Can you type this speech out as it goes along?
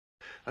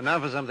And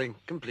now for something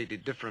completely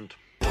different.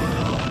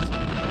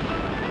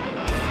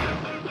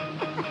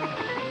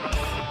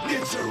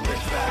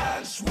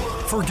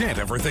 Forget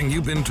everything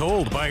you've been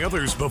told by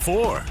others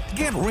before.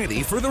 Get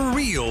ready for the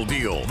real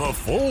deal, the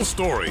full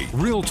story,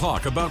 real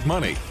talk about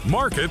money,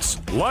 markets,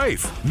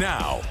 life.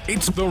 Now,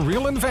 it's The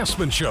Real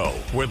Investment Show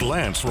with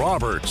Lance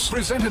Roberts,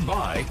 presented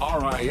by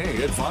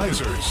RIA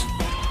Advisors.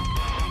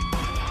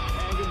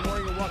 And good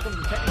morning and welcome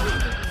to Technical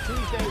Thinking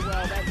Tuesday.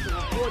 Well, that's the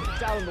report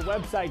that's out on the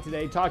website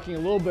today, talking a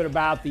little bit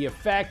about the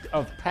effect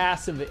of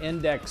passive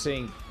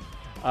indexing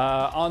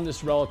on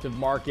this relative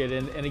market.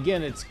 And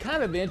again, it's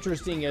kind of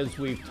interesting as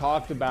we've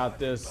talked about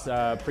this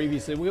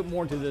previously. We'll get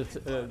more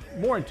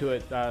into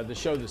it the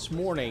show this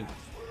morning.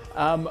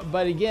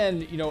 But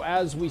again,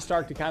 as we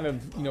start to kind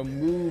of,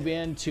 move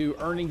into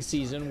earnings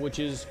season, which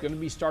is going to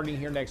be starting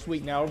here next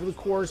week. Now, over the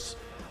course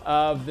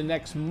of the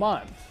next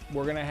month,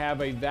 we're going to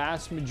have a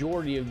vast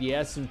majority of the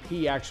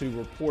S&P actually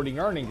reporting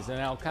earnings. And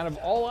now kind of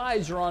all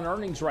eyes are on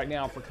earnings right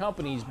now for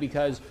companies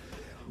because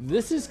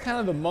this is kind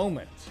of the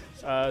moment,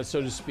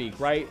 so to speak,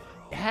 right?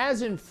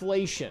 Has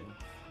inflation,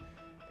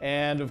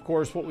 and of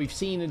course what we've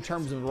seen in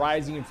terms of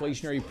rising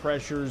inflationary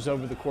pressures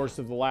over the course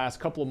of the last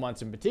couple of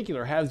months in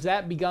particular, has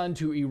that begun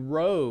to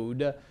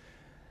erode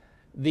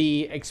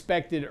the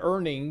expected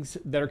earnings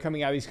that are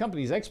coming out of these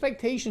companies?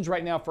 Expectations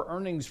right now for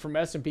earnings from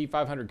S&P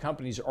 500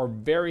 companies are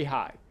very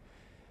high.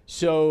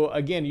 So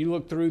again, you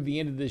look through the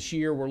end of this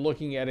year, we're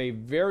looking at a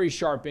very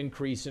sharp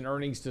increase in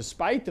earnings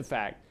despite the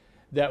fact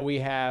that we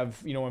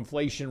have,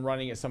 inflation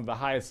running at some of the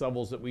highest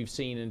levels that we've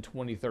seen in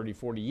 20, 30,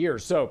 40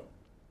 years. So,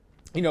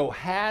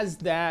 has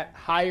that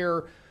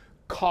higher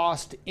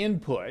cost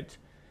input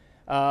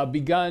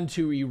begun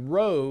to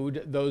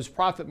erode those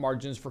profit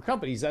margins for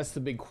companies? That's the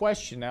big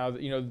question now.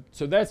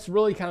 So that's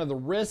really kind of the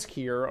risk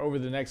here over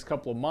the next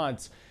couple of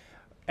months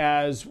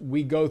as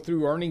we go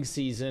through earnings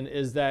season,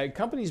 is that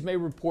companies may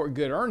report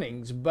good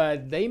earnings,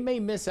 but they may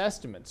miss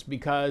estimates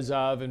because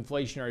of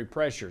inflationary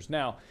pressures.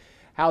 Now,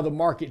 how the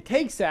market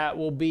takes that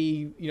will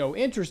be,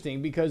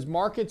 interesting, because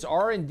markets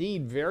are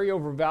indeed very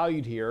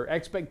overvalued here.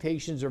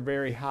 Expectations are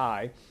very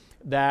high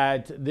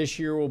that this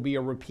year will be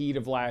a repeat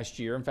of last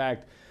year. In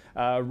fact,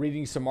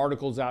 reading some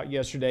articles out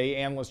yesterday,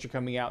 analysts are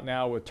coming out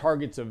now with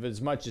targets of as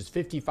much as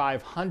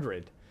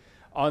 5,500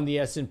 on the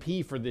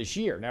S&P for this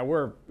year. Now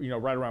we're,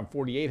 right around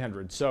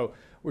 4,800. So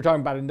we're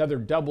talking about another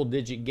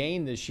double-digit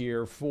gain this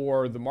year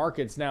for the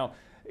markets. Now,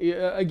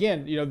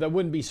 again, that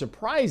wouldn't be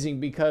surprising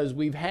because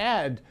we've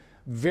had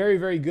very,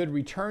 very good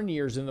return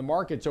years in the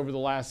markets over the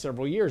last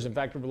several years. In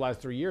fact, over the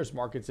last 3 years,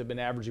 markets have been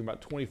averaging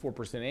about 24%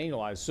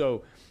 annualized.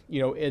 So,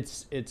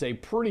 it's a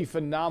pretty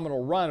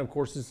phenomenal run. Of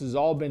course, this has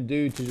all been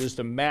due to just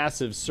a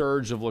massive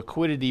surge of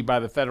liquidity by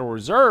the Federal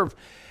Reserve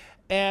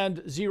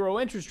and zero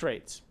interest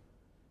rates.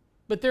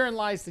 But therein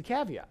lies the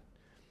caveat.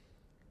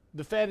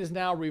 The Fed is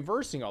now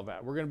reversing all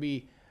that. We're going to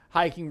be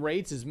hiking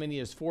rates as many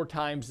as 4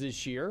 times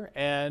this year,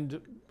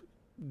 and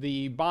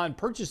the bond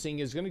purchasing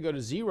is going to go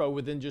to zero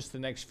within just the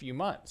next few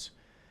months.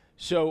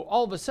 So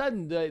all of a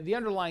sudden, the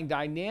underlying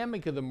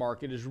dynamic of the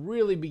market is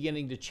really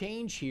beginning to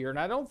change here. And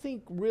I don't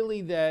think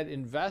really that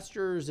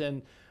investors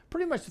and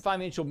pretty much the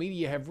financial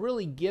media have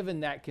really given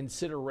that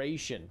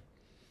consideration,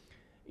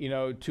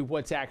 to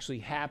what's actually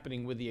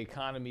happening with the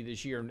economy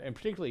this year, and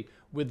particularly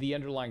with the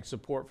underlying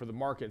support for the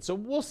market. So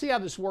we'll see how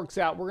this works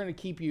out. We're going to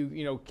keep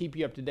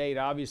you up to date,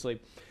 obviously.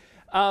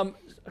 A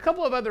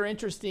couple of other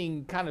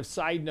interesting kind of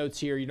side notes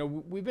here.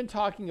 We've been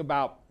talking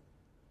about,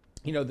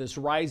 this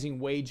rising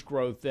wage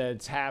growth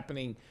that's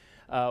happening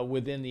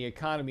within the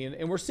economy.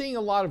 And we're seeing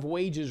a lot of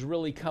wages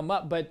really come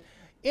up. But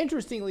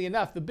interestingly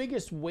enough, the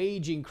biggest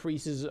wage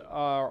increases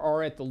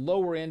are at the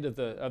lower end of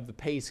the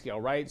pay scale,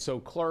 right? So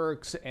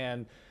clerks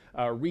and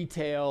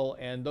retail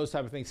and those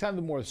type of things, kind of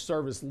the more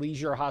service,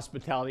 leisure,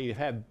 hospitality, have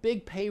had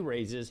big pay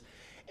raises.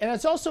 And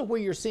it's also where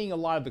you're seeing a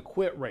lot of the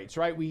quit rates,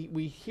 right?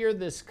 We hear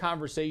this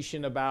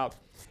conversation about,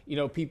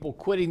 people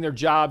quitting their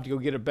job to go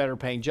get a better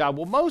paying job.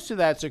 Well, most of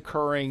that's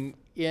occurring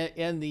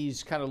in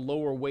these kind of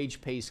lower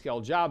wage pay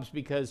scale jobs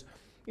because,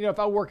 if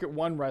I work at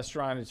one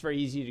restaurant, it's very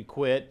easy to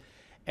quit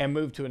and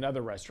move to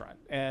another restaurant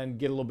and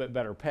get a little bit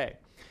better pay.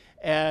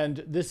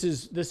 And this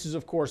is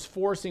of course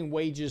forcing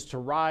wages to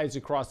rise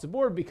across the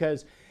board,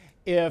 because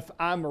if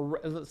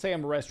let's say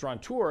I'm a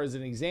restaurateur as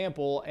an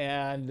example,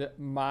 and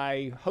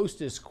my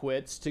hostess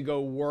quits to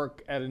go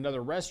work at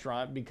another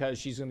restaurant because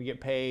she's going to get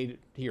paid,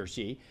 he or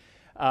she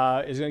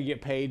is going to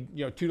get paid,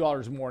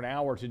 $2 more an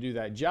hour to do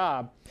that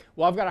job.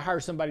 Well, I've got to hire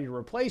somebody to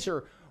replace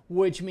her,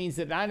 which means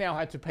that I now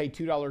have to pay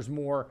 $2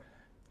 more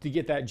to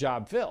get that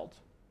job filled.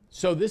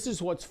 So this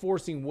is what's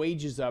forcing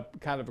wages up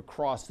kind of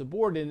across the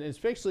board, and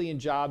especially in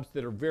jobs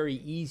that are very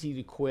easy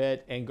to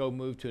quit and go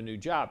move to a new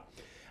job.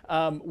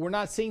 We're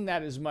not seeing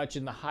that as much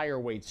in the higher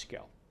wage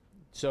scale.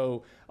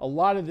 So a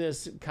lot of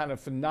this kind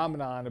of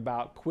phenomenon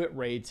about quit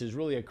rates is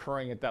really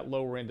occurring at that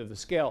lower end of the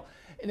scale.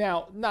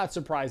 Now, not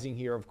surprising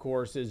here, of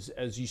course, is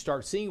as you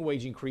start seeing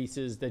wage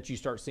increases, that you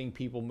start seeing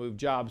people move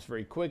jobs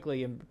very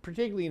quickly, and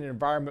particularly in an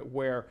environment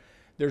where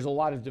there's a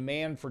lot of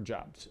demand for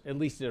jobs. At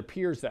least it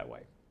appears that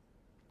way.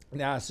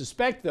 Now, I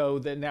suspect, though,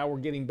 that now we're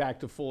getting back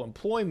to full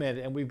employment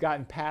and we've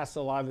gotten past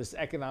a lot of this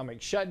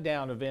economic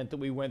shutdown event that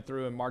we went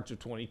through in March of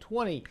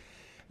 2020,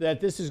 that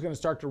this is going to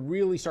start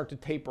to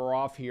taper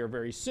off here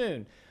very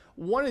soon.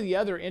 One of the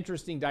other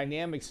interesting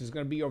dynamics is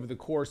going to be over the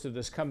course of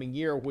this coming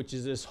year, which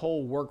is this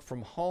whole work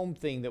from home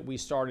thing that we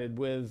started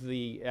with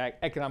the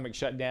economic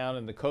shutdown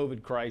and the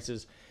COVID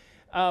crisis.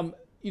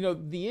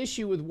 The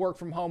issue with work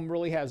from home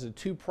really has a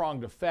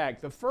two-pronged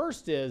effect. The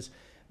first is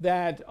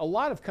that a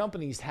lot of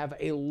companies have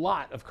a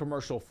lot of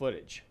commercial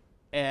footage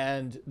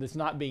and that's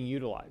not being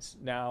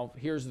utilized. Now,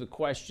 here's the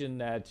question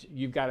that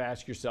you've got to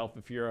ask yourself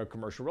if you're a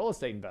commercial real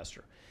estate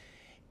investor.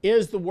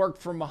 Is the work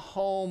from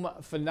home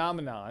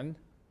phenomenon,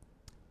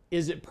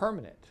 is it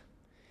permanent?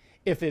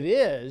 If it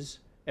is,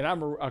 and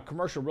I'm a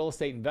commercial real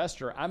estate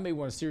investor, I may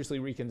want to seriously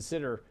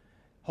reconsider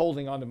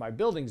holding onto my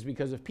buildings,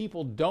 because if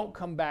people don't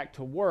come back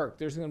to work,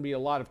 there's going to be a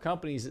lot of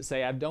companies that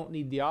say, I don't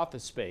need the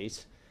office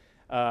space.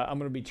 I'm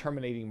going to be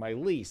terminating my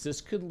lease.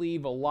 This could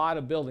leave a lot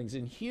of buildings.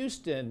 In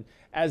Houston,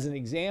 as an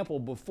example,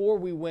 before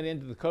we went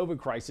into the COVID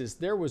crisis,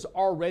 there was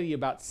already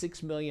about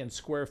 6 million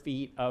square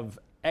feet of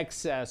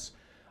excess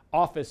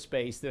office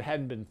space that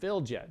hadn't been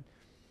filled yet.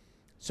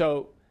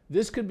 So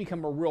this could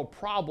become a real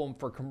problem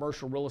for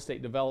commercial real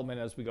estate development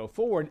as we go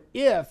forward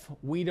if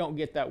we don't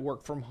get that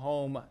work from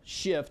home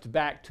shift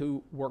back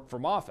to work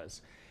from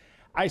office.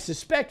 I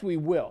suspect we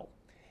will.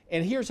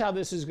 And here's how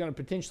this is going to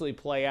potentially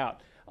play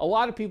out. A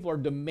lot of people are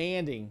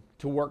demanding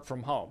to work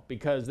from home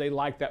because they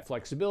like that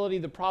flexibility.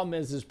 The problem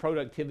is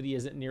productivity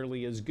isn't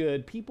nearly as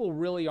good. People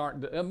really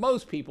aren't,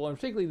 most people, and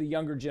particularly the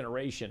younger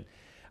generation,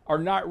 are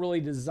not really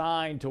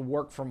designed to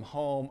work from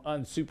home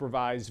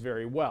unsupervised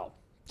very well.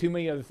 Too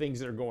many other things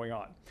that are going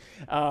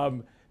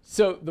on.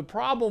 So the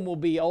problem will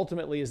be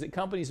ultimately is that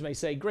companies may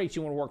say, great,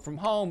 you want to work from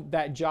home.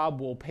 That job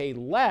will pay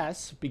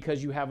less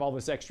because you have all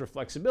this extra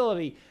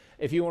flexibility.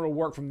 If you want to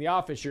work from the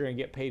office, you're going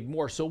to get paid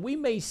more. So we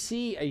may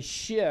see a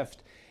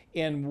shift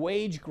in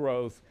wage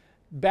growth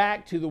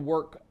back to the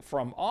work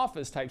from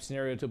office type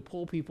scenario to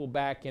pull people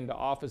back into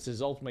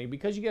offices ultimately,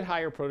 because you get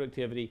higher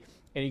productivity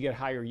and you get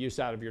higher use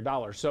out of your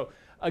dollars. So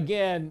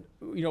again,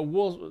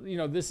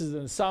 this is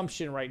an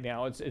assumption right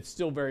now. It's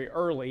still very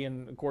early,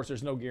 and of course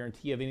there's no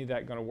guarantee of any of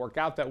that going to work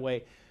out that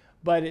way,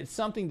 but it's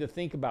something to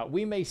think about.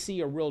 We may see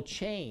a real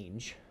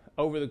change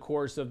over the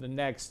course of the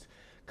next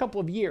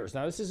couple of years.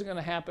 Now, this isn't going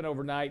to happen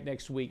overnight,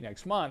 next week,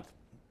 next month,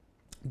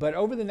 but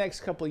over the next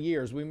couple of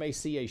years, we may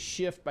see a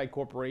shift by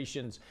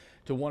corporations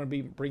to want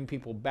to bring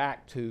people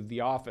back to the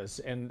office.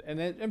 And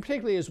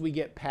particularly as we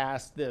get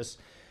past this,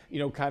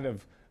 kind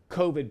of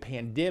COVID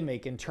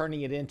pandemic and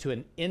turning it into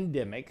an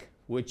endemic,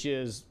 which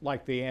is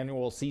like the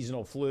annual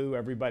seasonal flu,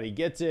 everybody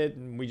gets it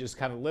and we just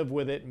kind of live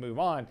with it and move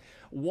on.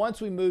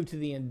 Once we move to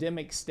the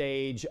endemic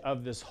stage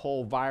of this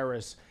whole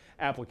virus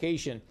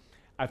application,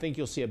 I think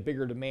you'll see a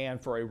bigger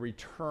demand for a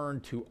return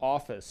to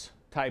office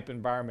type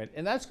environment.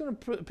 And that's going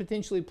to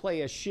potentially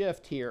play a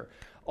shift here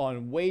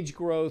on wage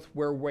growth,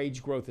 where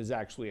wage growth is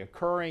actually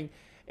occurring,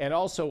 and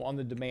also on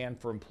the demand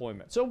for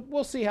employment. So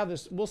we'll see how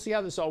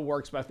this all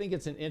works, but I think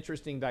it's an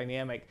interesting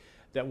dynamic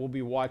that we'll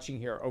be watching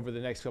here over the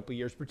next couple of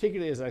years,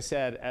 particularly, as I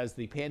said, as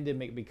the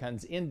pandemic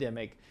becomes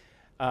endemic.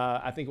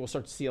 I think we'll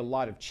start to see a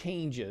lot of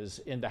changes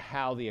into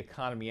how the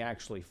economy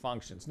actually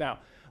functions. Now,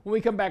 when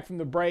we come back from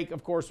the break,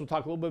 of course, we'll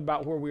talk a little bit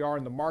about where we are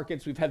in the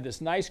markets. We've had this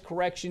nice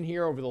correction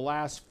here over the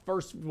last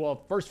first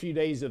few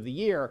days of the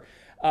year.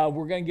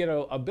 We're going to get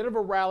a bit of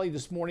a rally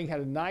this morning, had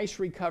a nice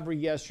recovery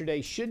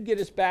yesterday, should get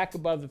us back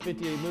above the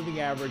 50-day moving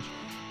average.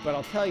 But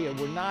I'll tell you,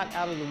 we're not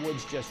out of the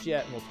woods just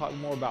yet, and we'll talk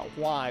more about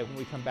why when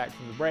we come back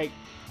from the break.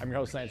 I'm your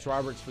host, Lance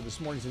Roberts, for this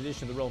morning's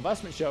edition of The Real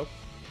Investment Show.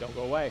 Don't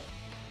go away.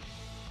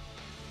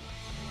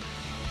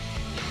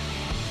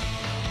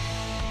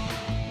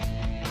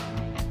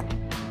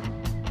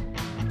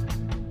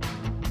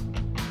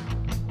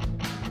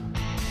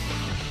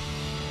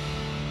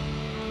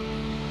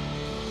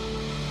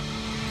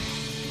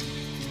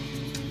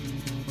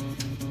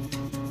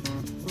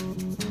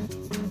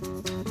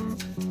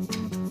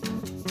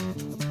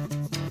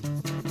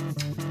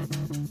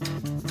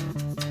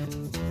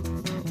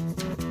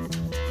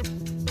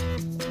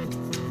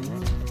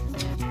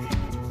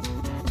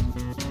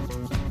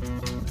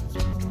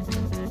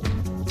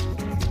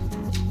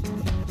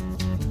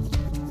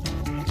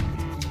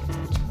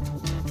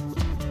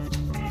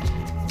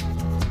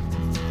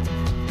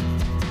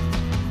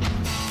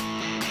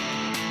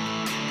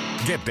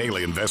 Get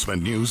daily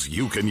investment news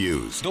you can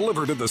use,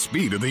 delivered at the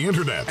speed of the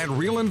internet at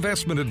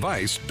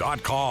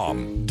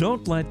realinvestmentadvice.com.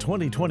 Don't let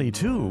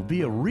 2022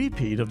 be a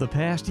repeat of the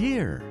past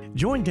year.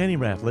 Join Danny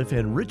Ratliff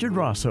and Richard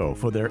Rosso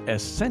for their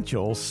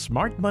essential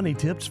smart money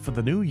tips for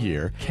the new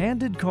year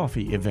Candid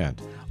Coffee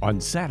event on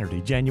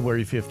Saturday,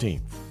 January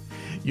 15th.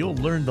 You'll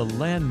learn the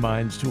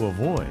landmines to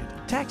avoid,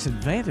 tax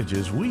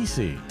advantages we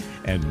see,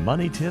 and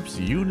money tips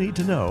you need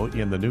to know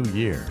in the new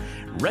year.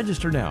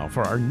 Register now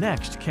for our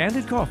next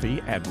Candid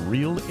Coffee at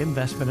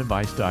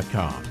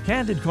realinvestmentadvice.com.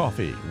 Candid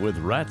Coffee with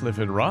Ratliff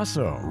and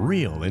Rosso.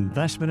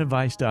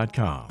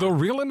 Realinvestmentadvice.com. The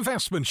Real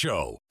Investment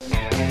Show.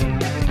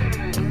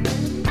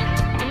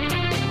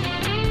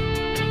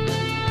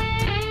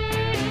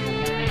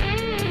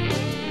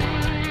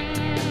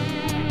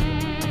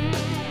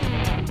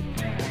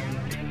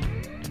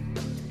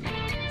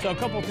 So a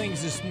couple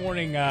things this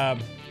morning.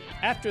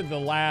 After the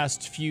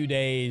last few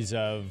days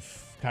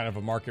of kind of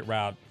a market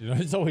rout,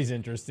 it's always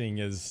interesting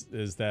is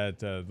that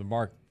the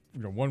market,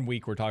 1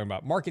 week we're talking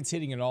about markets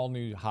hitting an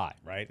all-new high,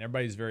 right? And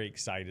everybody's very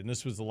excited. And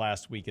this was the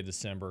last week of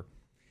December.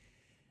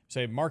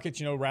 So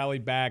markets,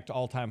 rallied back to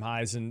all-time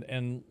highs.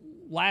 And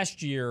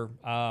last year,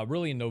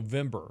 really in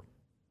November,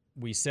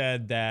 we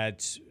said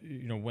that,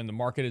 when the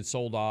market had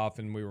sold off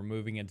and we were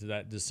moving into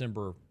that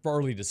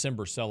early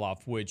December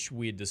sell-off, which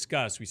we had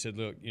discussed, we said,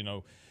 look,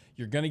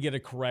 you're going to get a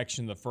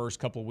correction the first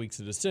couple of weeks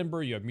of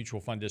December. You have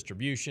mutual fund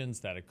distributions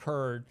that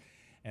occurred,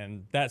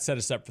 and that set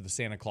us up for the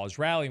Santa Claus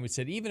rally. And we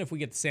said, even if we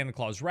get the Santa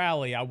Claus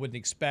rally, I wouldn't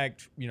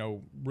expect,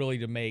 really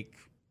to make,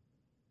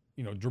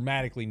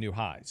 dramatically new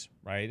highs,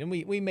 right? And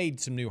we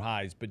made some new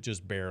highs, but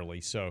just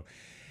barely. So,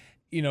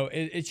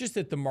 it's just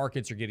that the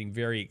markets are getting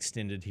very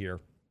extended here.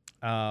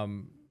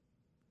 And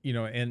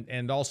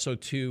also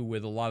too,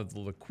 with a lot of the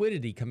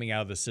liquidity coming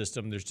out of the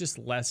system, there's just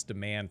less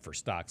demand for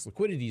stocks.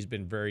 Liquidity has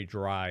been very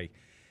dry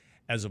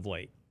as of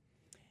late.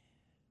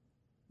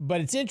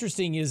 But it's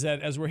interesting is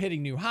that as we're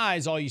hitting new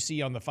highs, all you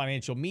see on the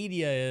financial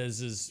media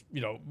is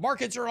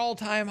markets are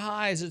all-time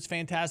highs. It's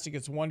fantastic.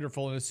 It's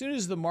wonderful. And as soon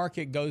as the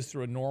market goes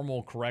through a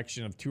normal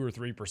correction of 2 or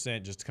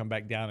 3% just to come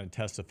back down and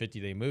test the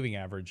 50-day moving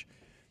average,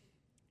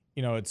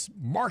 it's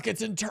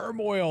markets in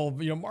turmoil.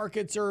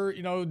 Markets are,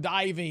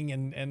 diving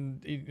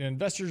and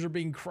investors are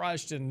being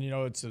crushed, and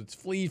it's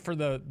flee for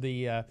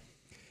the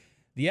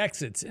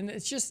exits. And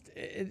it's just,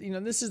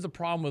 this is the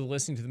problem with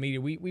listening to the media.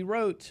 We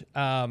wrote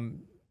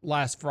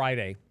last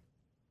Friday,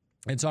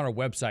 it's on our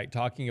website,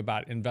 talking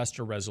about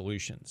investor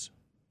resolutions.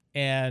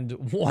 And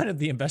one of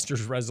the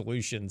investors'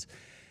 resolutions,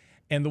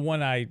 and the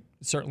one I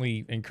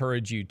certainly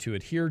encourage you to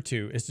adhere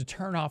to, is to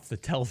turn off the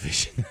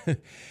television.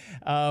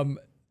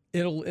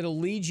 It'll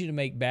lead you to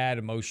make bad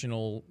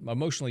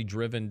emotionally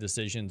driven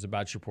decisions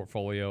about your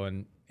portfolio.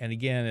 And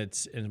again,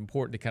 it's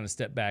important to kind of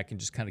step back and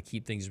just kind of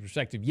keep things in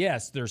perspective.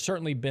 Yes, there's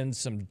certainly been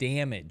some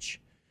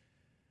damage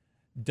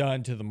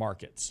done to the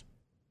markets,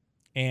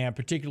 and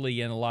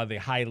particularly in a lot of the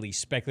highly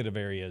speculative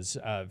areas.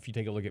 If you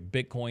take a look at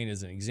Bitcoin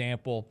as an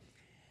example,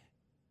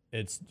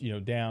 it's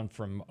down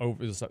from it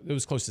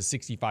was close to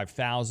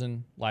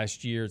 65,000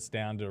 last year. It's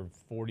down to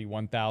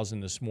 41,000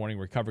 this morning,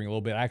 recovering a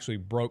little bit. Actually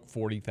broke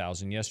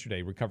 40,000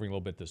 yesterday, recovering a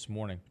little bit this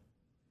morning.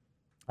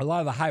 A lot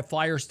of the high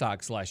flyer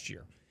stocks last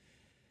year,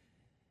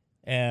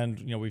 and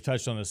we've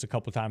touched on this a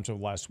couple of times over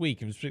the last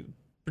week, and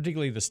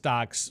particularly the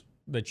stocks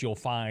that you'll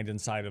find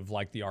inside of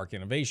like the ARK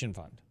Innovation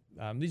Fund.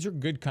 These are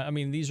good.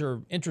 These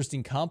are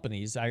interesting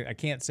companies. I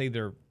can't say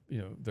they're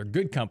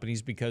good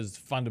companies because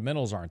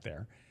fundamentals aren't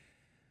there.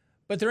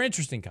 But they're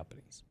interesting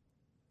companies,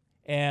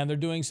 and they're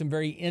doing some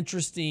very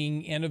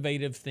interesting,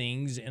 innovative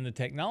things in the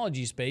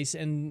technology space,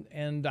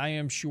 and I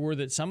am sure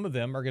that some of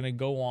them are going to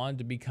go on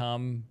to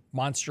become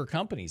monster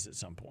companies at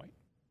some point.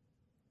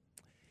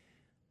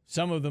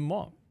 Some of them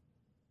won't,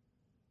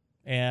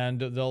 and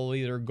they'll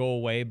either go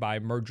away by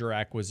merger,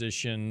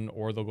 acquisition,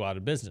 or they'll go out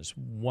of business,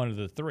 one of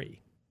the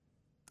three.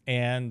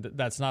 And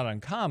that's not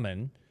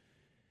uncommon,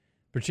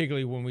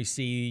 particularly when we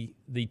see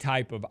the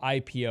type of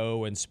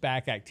IPO and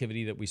SPAC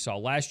activity that we saw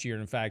last year.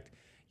 And in fact,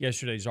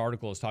 yesterday's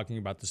article is talking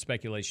about the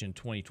speculation in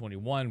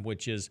 2021,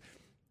 which is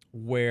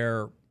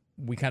where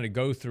we kind of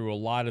go through a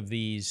lot of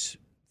these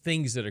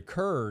things that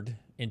occurred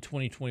in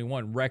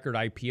 2021, record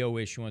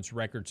IPO issuance,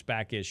 record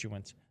SPAC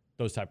issuance,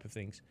 those type of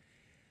things,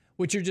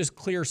 which are just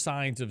clear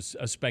signs of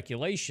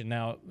speculation.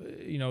 Now,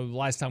 the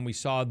last time we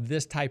saw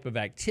this type of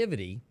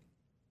activity,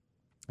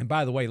 and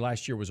by the way,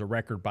 last year was a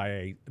record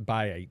by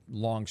a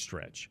long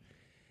stretch.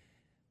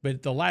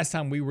 But the last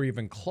time we were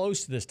even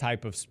close to this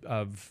type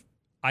of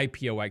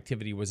IPO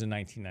activity was in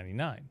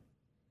 1999.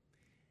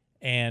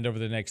 And over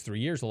the next 3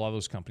 years, a lot of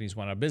those companies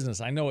went out of business.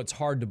 I know it's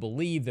hard to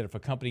believe that if a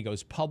company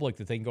goes public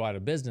that they can go out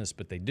of business,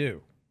 but they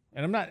do.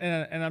 And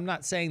I'm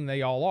not saying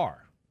they all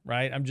are,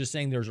 right? I'm just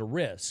saying there's a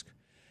risk.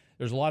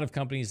 There's a lot of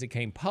companies that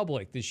came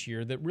public this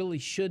year that really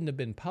shouldn't have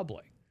been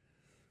public.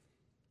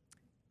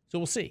 So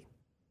we'll see.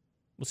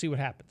 We'll see what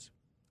happens.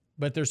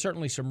 But there's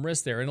certainly some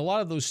risk there. And a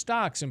lot of those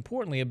stocks,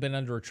 importantly, have been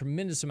under a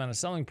tremendous amount of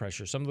selling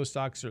pressure. Some of those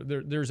stocks,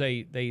 there's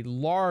a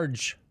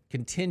large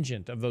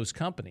contingent of those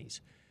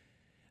companies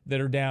that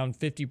are down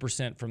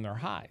 50% from their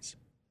highs.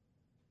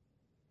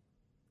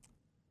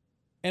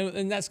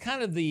 And that's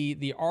kind of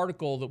the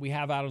article that we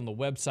have out on the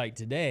website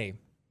today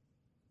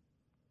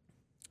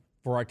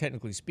for our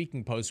Technically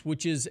Speaking post,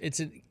 which is,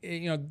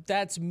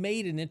 that's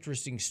made an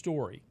interesting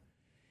story.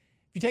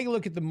 If you take a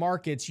look at the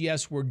markets,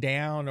 yes, we're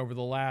down over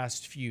the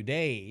last few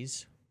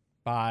days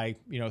by,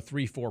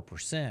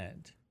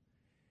 3-4%.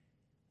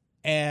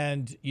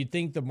 And you'd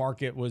think the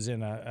market was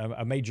in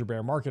a major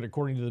bear market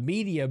according to the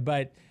media,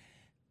 but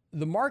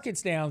the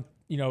market's down,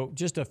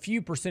 just a few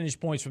percentage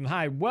points from the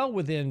high, well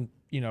within,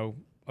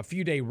 a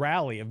few day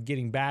rally of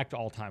getting back to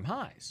all-time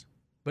highs.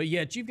 But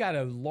yet you've got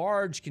a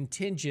large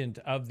contingent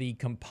of the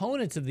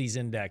components of these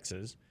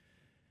indexes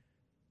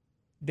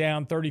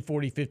down 30,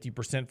 40,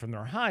 50% from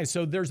their highs.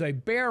 So there's a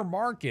bear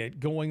market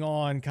going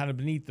on kind of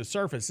beneath the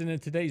surface. And in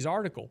today's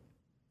article,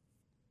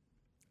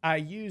 I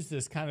use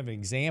this kind of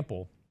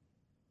example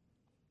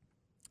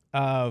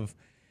of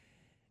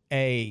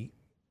a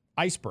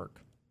iceberg.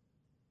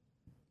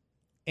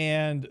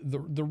 And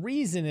the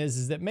reason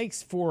is that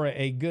makes for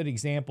a good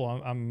example.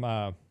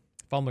 I'm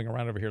fumbling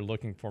around over here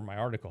looking for my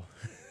article.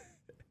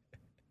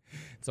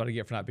 That's what I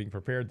get for not being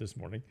prepared this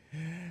morning.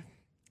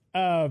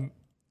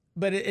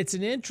 But it's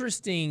an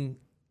interesting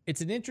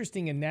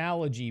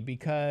analogy,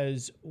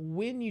 because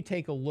when you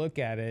take a look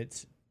at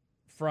it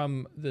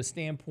from the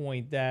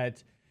standpoint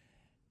that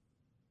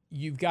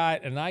you've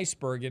got an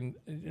iceberg, and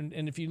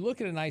if you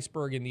look at an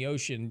iceberg in the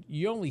ocean,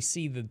 you only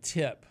see the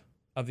tip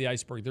of the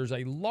iceberg. There's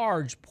a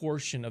large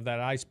portion of that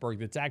iceberg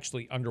that's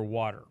actually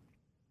underwater.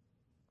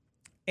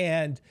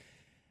 And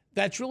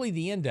that's really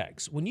the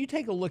index. When you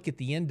take a look at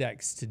the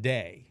index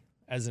today,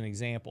 as an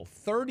example,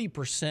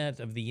 30%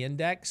 of the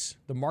index,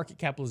 the market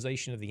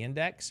capitalization of the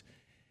index,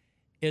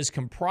 is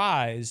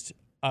comprised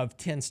of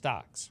 10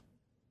 stocks.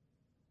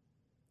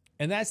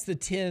 And that's the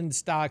 10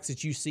 stocks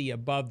that you see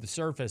above the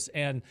surface.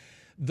 And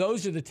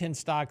those are the 10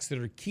 stocks that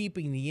are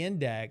keeping the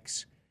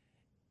index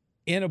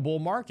in a bull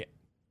market.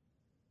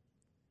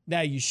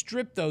 Now, you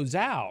strip those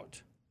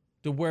out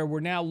to where we're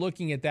now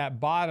looking at that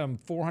bottom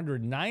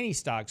 490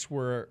 stocks,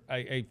 where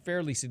a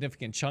fairly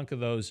significant chunk of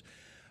those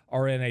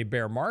are in a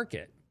bear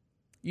market.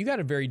 You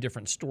got a very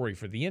different story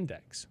for the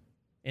index.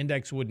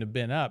 Index wouldn't have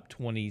been up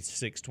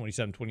 26,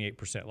 27,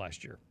 28%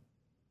 last year.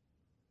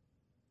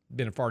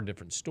 Been a far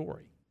different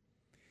story.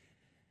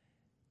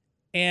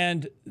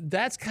 And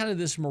that's kind of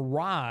this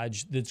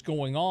mirage that's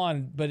going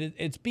on, but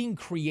it's being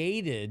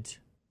created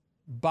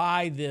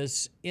by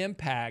this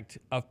impact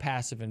of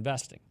passive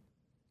investing.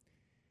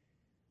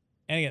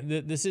 And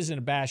again, this isn't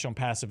a bash on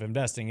passive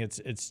investing.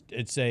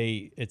 It's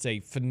a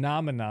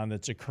phenomenon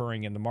that's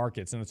occurring in the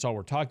markets, and that's all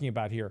we're talking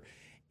about here.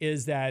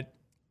 Is that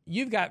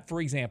you've got,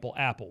 for example,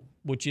 Apple,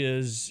 which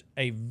is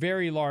a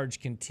very large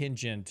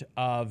contingent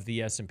of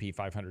the S&P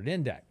 500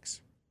 index.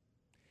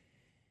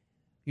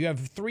 You have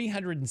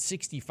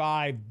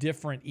 365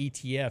 different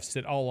ETFs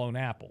that all own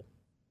Apple.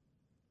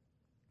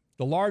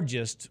 The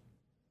largest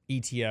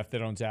ETF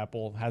that owns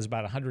Apple has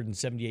about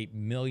 $178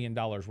 million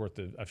worth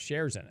of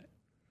shares in it.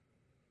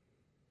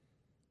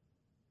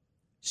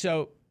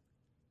 So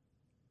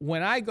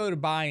when I go to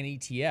buy an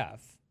ETF,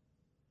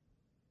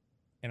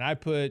 and I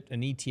put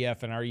an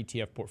ETF in our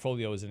ETF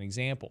portfolio as an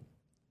example,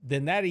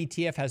 then that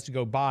ETF has to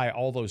go buy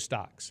all those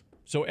stocks.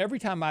 So every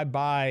time I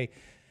buy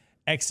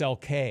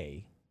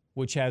XLK,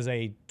 which has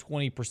a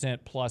 20%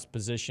 plus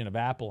position of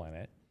Apple in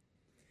it,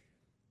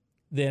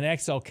 then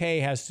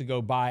XLK has to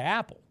go buy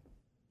Apple.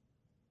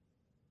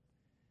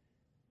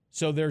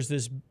 So there's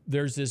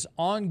this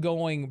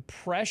ongoing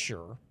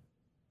pressure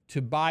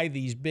to buy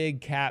these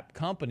big cap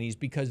companies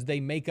because they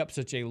make up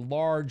such a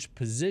large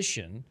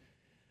position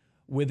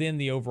within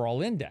the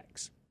overall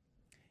index.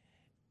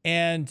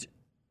 And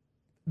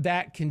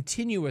that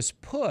continuous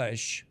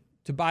push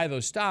to buy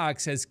those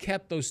stocks has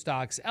kept those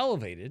stocks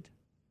elevated.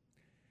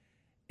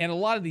 And a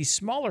lot of these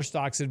smaller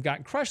stocks that have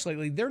gotten crushed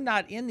lately, they're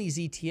not in these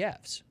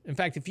ETFs. In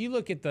fact, if you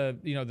look at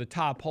the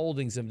top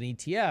holdings of an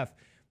ETF,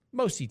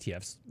 most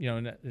ETFs,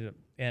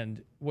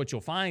 and what you'll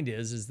find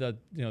is that,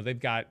 they've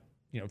got,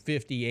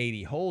 50,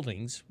 80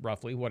 holdings,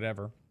 roughly,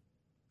 whatever.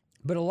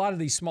 But a lot of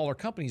these smaller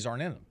companies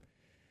aren't in them.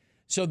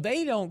 So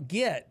they don't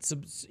get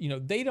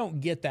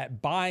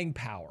that buying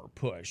power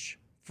push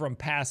from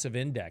passive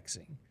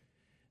indexing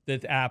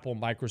that Apple,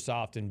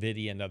 Microsoft,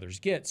 NVIDIA, and others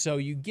get. So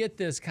you get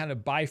this kind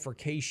of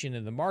bifurcation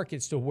in the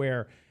markets to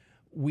where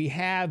we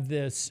have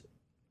this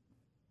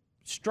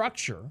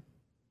structure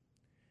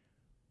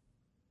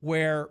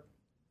where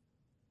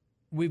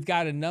we've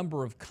got a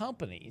number of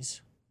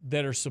companies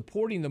that are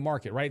supporting the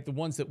market, right? The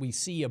ones that we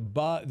see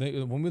above,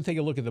 when we take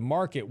a look at the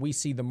market, we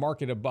see the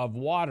market above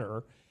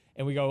water,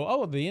 and we go,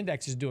 oh, the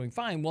index is doing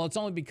fine. Well, it's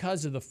only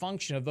because of the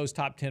function of those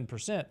top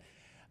 10%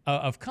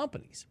 of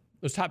companies,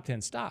 those top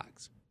 10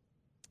 stocks.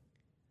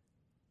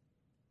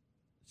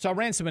 So I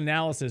ran some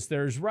analysis.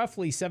 There's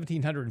roughly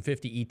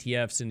 1,750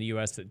 ETFs in the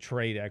U.S. that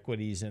trade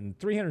equities, and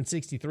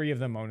 363 of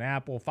them own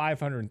Apple,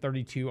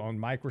 532 own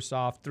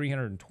Microsoft,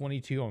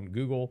 322 own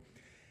Google,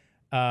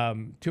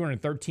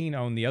 213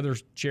 own the other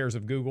shares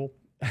of Google.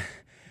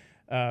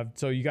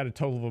 So you got a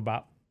total of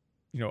about,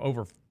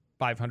 over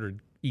 500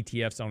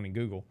 ETFs owning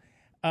Google.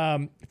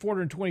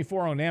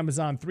 424 own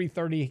Amazon,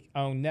 330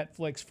 own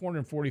Netflix,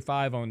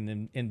 445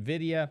 own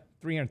NVIDIA,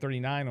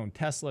 339 own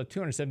Tesla,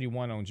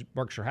 271 own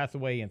Berkshire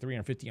Hathaway, and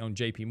 350 own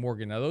JP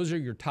Morgan. Now, those are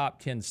your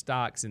top 10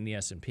 stocks in the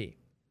S&P.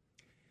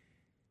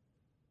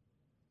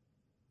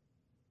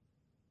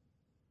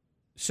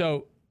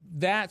 So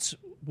that's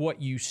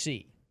what you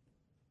see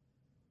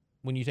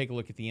when you take a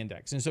look at the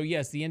index. And so,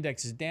 yes, the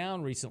index is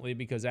down recently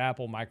because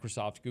Apple,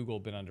 Microsoft, Google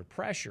have been under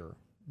pressure,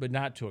 but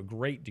not to a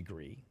great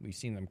degree. We've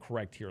seen them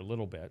correct here a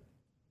little bit.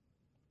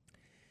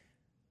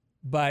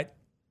 But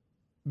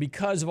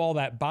because of all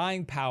that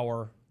buying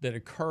power that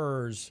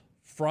occurs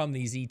from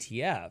these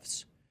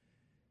ETFs,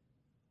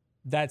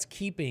 that's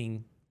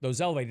keeping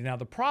those elevated. Now,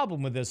 the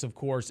problem with this, of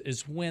course,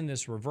 is when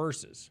this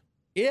reverses.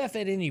 If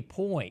at any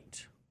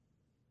point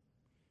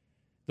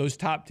those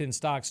top 10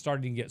 stocks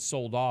starting to get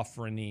sold off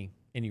for any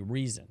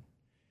reason.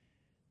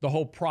 The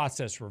whole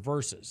process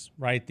reverses,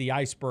 right? The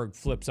iceberg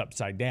flips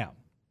upside down.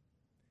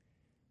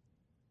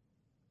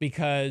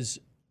 Because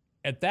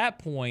at that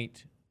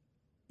point,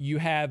 you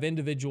have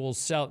individuals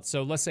sell.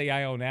 So let's say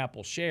I own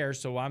Apple shares,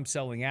 so I'm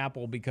selling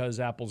Apple because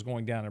Apple's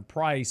going down in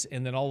price,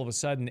 and then all of a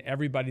sudden,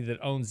 everybody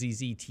that owns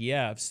these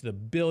ETFs, the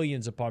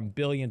billions upon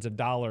billions of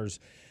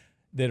dollars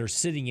that are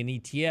sitting in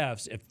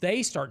ETFs, if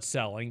they start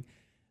selling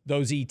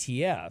those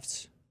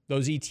ETFs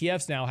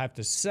now have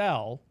to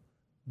sell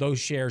those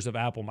shares of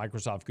Apple,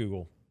 Microsoft,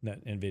 Google,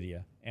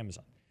 NVIDIA,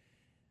 Amazon.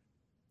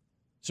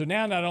 So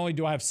now not only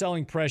do I have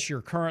selling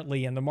pressure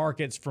currently in the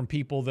markets from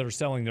people that are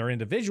selling their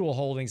individual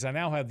holdings, I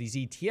now have these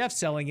ETFs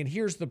selling. And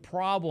here's the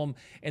problem,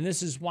 and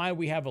this is why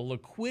we have a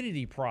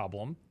liquidity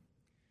problem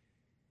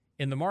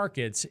in the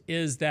markets,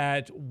 is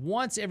that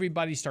once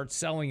everybody starts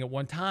selling at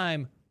one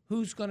time,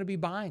 who's going to be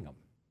buying them?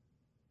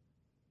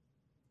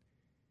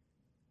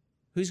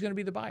 Who's going to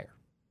be the buyer?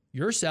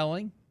 You're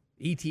selling.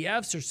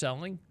 ETFs are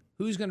selling.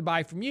 Who's going to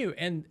buy from you?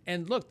 And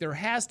look, there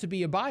has to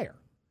be a buyer.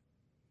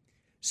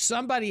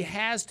 Somebody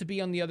has to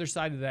be on the other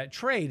side of that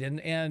trade.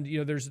 And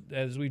there's,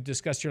 as we've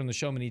discussed here on the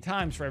show many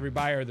times, for every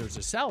buyer, there's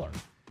a seller.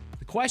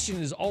 The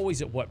question is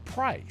always at what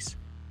price?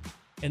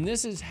 And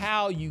this is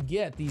how you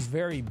get these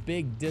very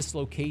big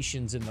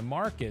dislocations in the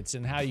markets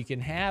and how you can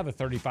have a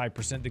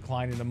 35%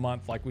 decline in a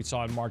month like we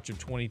saw in March of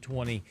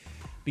 2020,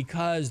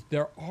 because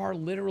there are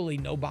literally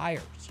no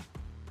buyers.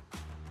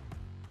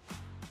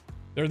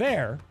 They're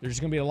there. There's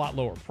going to be a lot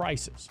lower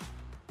prices.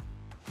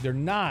 They're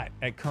not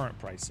at current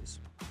prices,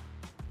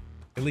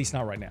 at least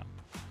not right now.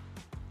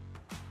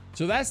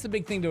 So that's the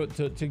big thing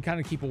to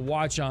kind of keep a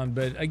watch on.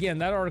 But again,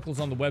 that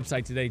article's on the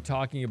website today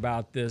talking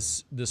about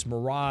this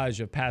mirage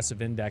of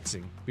passive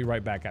indexing. Be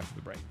right back after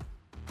the break.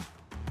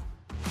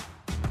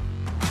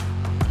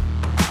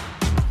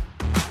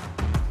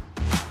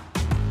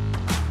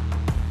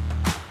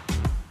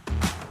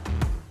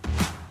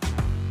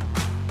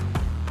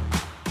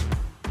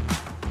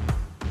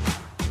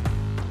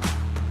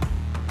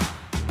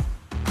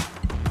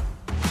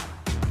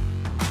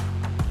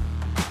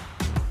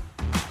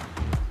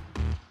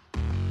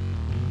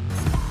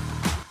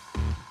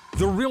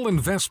 The Real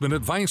Investment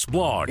Advice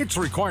blog. It's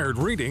required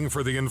reading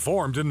for the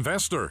informed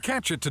investor.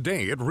 Catch it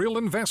today at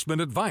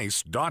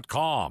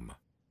realinvestmentadvice.com.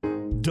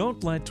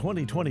 Don't let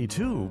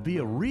 2022 be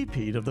a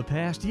repeat of the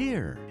past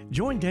year.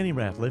 Join Danny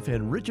Ratliff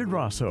and Richard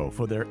Rosso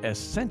for their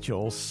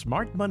essential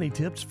smart money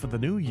tips for the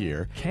new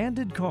year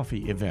Candid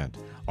Coffee event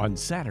on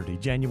Saturday,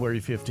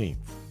 January 15th.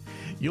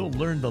 You'll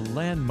learn the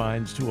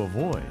landmines to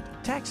avoid,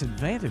 tax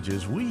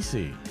advantages we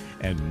see,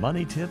 and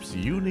money tips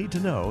you need to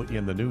know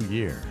in the new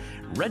year.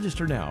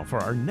 Register now for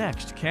our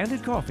next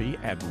Candid Coffee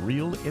at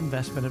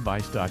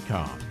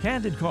realinvestmentadvice.com.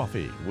 Candid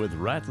Coffee with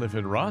Ratliff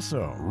and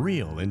Rosso.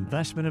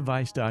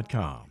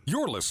 realinvestmentadvice.com.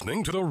 You're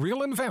listening to The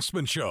Real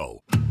Investment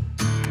Show.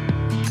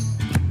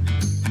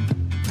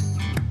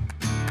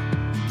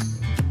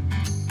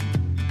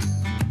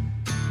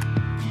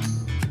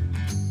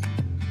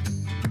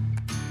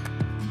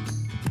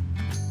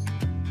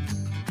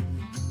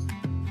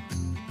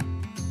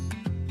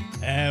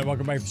 And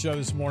welcome back to the show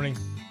this morning.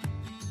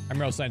 I'm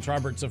Merrill Stein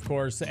Roberts, of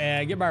course,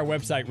 and get by our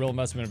website,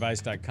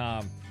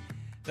 realinvestmentadvice.com.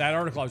 That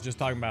article I was just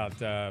talking about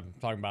that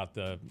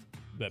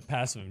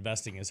passive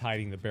investing is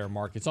hiding the bear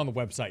market. It's on the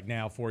website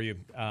now for you.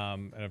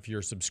 And if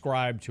you're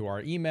subscribed to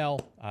our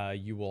email,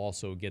 you will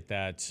also get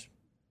that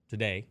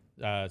today.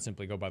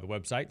 Simply go by the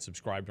website,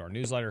 subscribe to our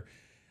newsletter.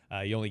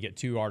 You only get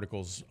 2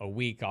 articles a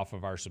week off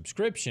of our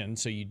subscription,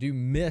 so you do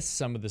miss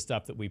some of the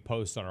stuff that we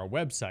post on our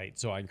website.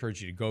 So I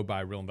encourage you to go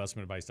by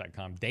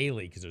realinvestmentadvice.com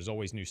daily because there's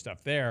always new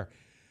stuff there.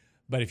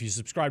 But if you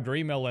subscribe to our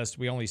email list,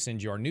 we only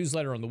send you our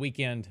newsletter on the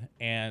weekend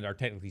and our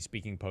Technically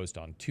Speaking post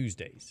on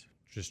Tuesdays.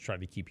 Just try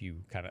to keep you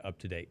kind of up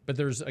to date. But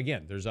there's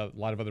a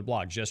lot of other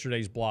blogs.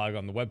 Yesterday's blog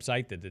on the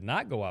website that did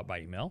not go out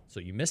by email, so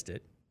you missed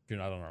it if you're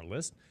not on our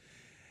list,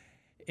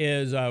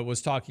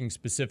 was talking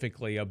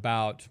specifically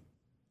about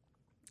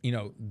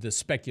the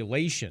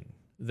speculation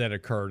that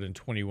occurred in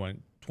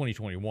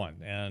 2021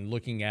 and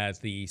looking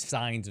at the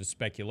signs of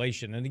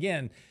speculation. And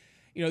again,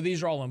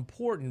 these are all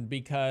important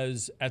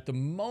because at the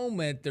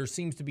moment, there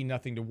seems to be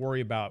nothing to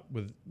worry about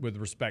with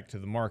respect to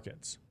the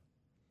markets.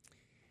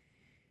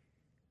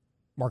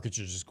 Markets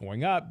are just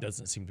going up.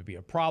 Doesn't seem to be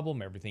a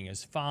problem. Everything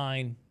is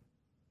fine.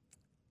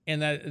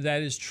 And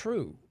that is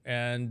true.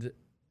 And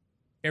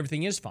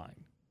everything is fine.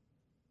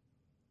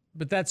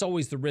 But that's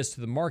always the risk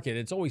to the market.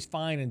 It's always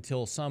fine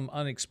until some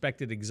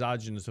unexpected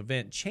exogenous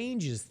event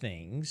changes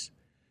things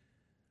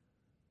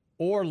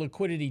or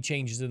liquidity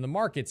changes in the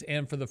markets.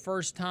 And for the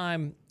first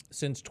time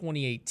since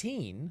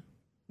 2018,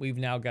 we've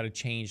now got a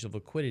change of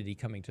liquidity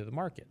coming to the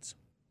markets.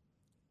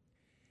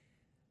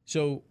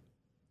 So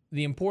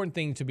the important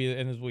thing to be,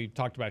 and as we've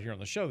talked about here on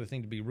the show, the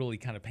thing to be really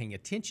kind of paying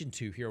attention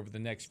to here over the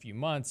next few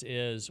months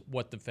is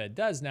what the Fed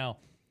does. Now,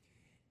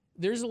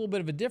 there's a little bit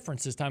of a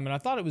difference this time, and I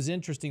thought it was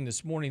interesting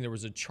this morning. There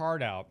was a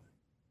chart out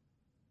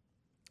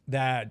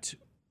that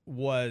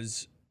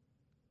was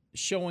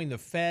showing the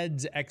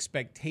Fed's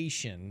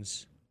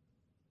expectations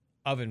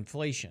of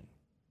inflation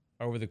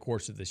over the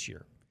course of this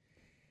year.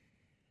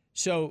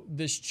 So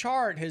this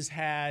chart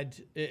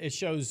it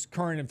shows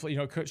current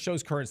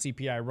shows current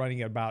CPI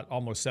running at about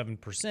almost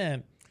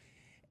 7%.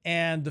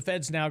 And the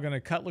Fed's now going to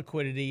cut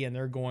liquidity and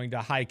they're going to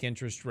hike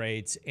interest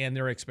rates. And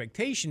their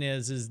expectation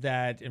is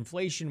that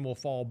inflation will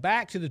fall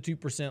back to the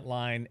 2%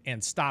 line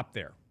and stop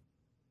there.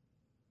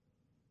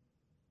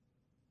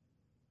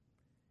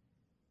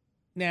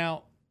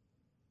 Now,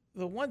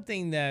 the one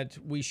thing that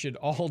we should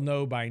all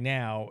know by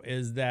now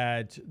is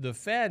that the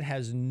Fed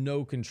has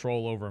no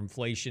control over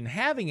inflation.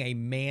 Having a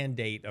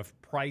mandate of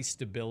price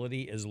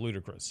stability is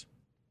ludicrous.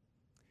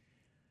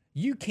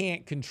 You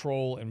can't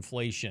control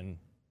inflation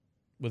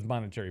with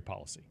monetary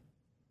policy.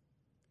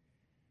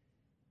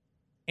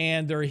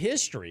 And their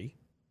history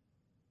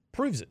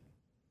proves it.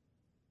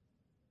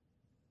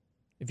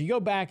 If you go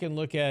back and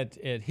look at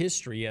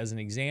history as an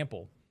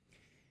example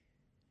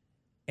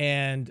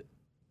and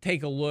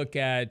take a look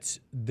at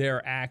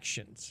their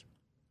actions,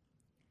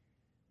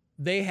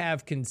 they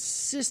have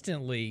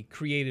consistently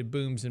created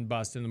booms and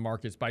busts in the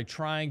markets by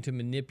trying to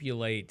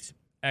manipulate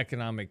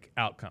economic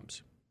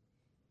outcomes.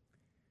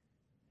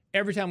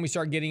 Every time we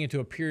start getting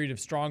into a period of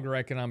stronger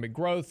economic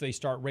growth, they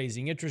start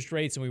raising interest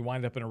rates and we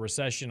wind up in a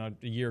recession a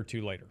year or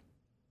two later.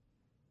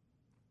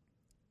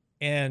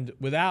 And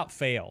without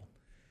fail,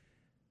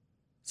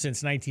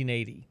 since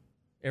 1980,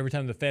 every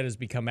time the Fed has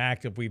become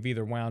active, we've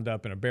either wound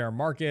up in a bear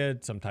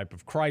market, some type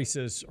of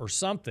crisis or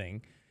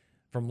something,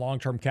 from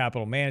long-term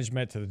capital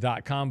management to the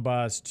dot-com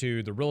bust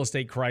to the real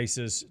estate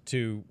crisis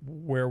to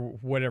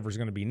whatever's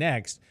going to be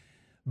next,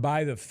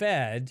 by the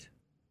Fed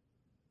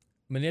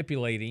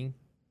manipulating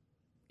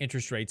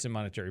interest rates and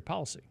monetary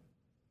policy.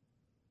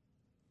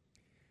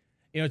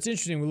 It's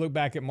interesting. We look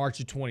back at March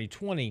of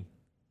 2020.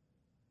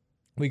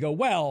 We go,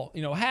 well,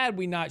 had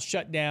we not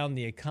shut down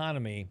the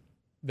economy,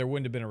 there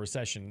wouldn't have been a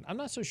recession. I'm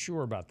not so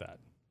sure about that.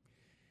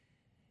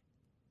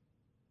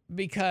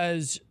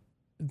 Because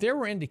there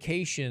were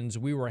indications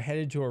we were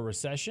headed to a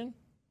recession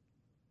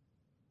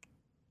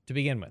to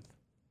begin with.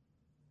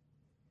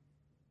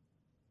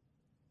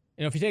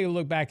 If you take a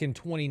look back in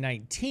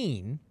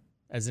 2019,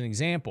 as an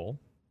example,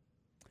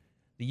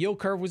 the yield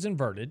curve was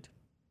inverted,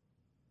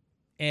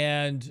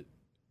 and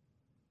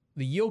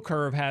the yield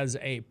curve has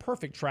a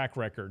perfect track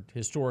record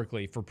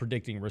historically for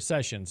predicting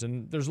recessions,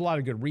 and there's a lot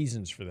of good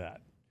reasons for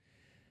that.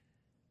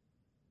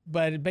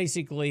 But it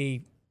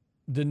basically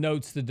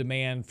denotes the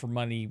demand for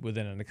money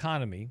within an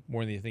economy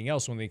more than anything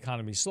else. When the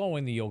economy is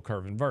slowing, the yield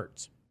curve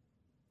inverts.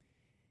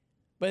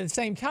 But at the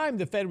same time,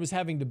 the Fed was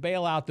having to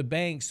bail out the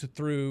banks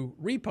through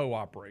repo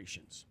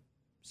operations.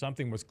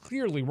 Something was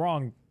clearly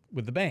wrong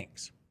with the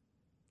banks.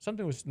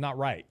 Something was not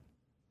right.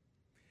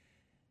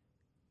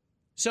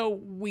 So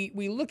we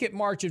look at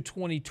March of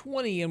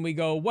 2020 and we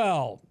go,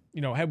 well,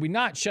 had we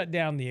not shut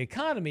down the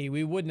economy,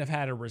 we wouldn't have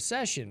had a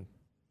recession.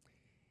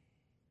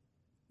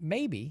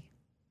 Maybe.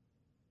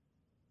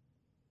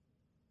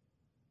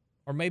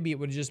 Or maybe it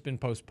would have just been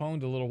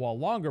postponed a little while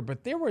longer,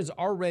 but there was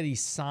already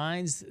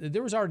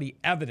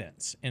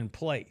evidence in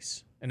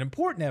place, an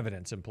important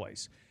evidence in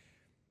place,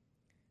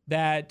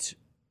 that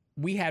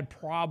we had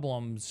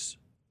problems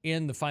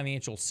in the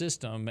financial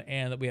system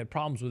and that we had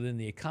problems within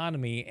the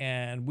economy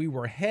and we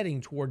were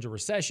heading towards a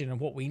recession, and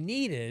what we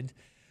needed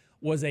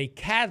was a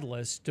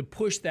catalyst to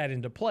push that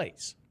into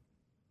place.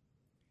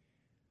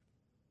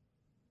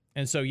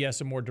 And so,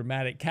 yes, a more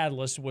dramatic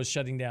catalyst was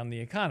shutting down the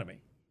economy.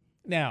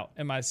 Now,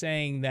 am I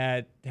saying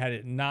that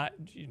had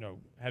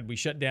we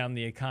shut down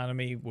the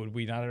economy, would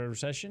we not have a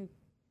recession?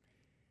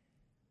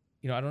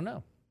 I don't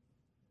know.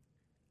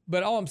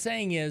 But all I'm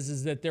saying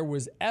is that there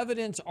was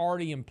evidence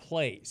already in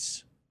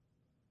place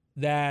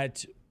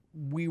that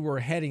we were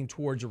heading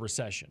towards a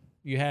recession.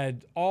 You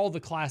had all the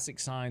classic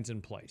signs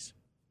in place.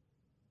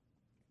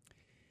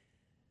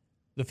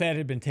 The Fed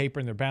had been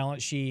tapering their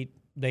balance sheet.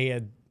 They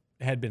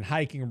had been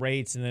hiking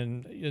rates.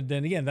 And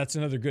then again, that's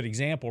another good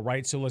example,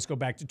 right? So let's go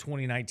back to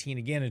 2019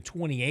 again. In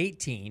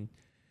 2018,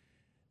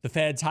 the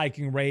Fed's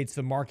hiking rates,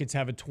 the markets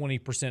have a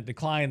 20%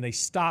 decline. They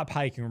stop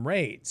hiking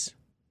rates.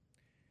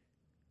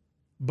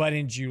 But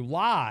in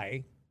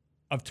July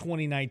of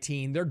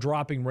 2019, they're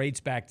dropping rates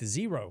back to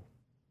zero.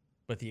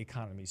 But the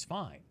economy's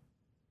fine.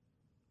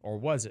 Or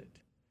was it?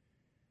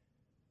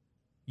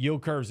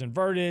 Yield curve's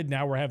inverted.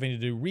 Now we're having to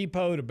do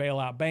repo to bail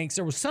out banks.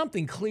 There was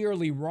something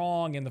clearly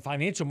wrong in the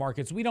financial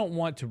markets. We don't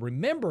want to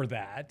remember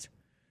that.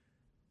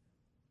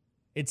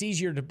 It's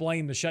easier to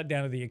blame the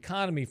shutdown of the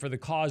economy for the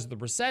cause of the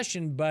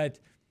recession, but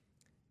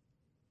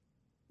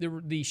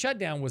the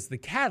shutdown was the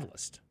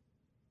catalyst.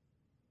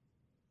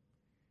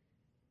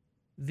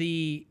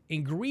 The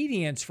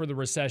ingredients for the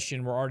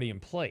recession were already in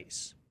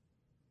place.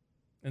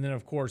 And then,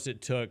 of course,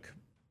 it took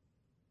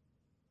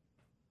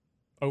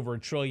over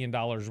 $1 trillion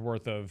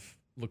worth of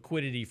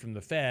liquidity from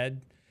the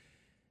Fed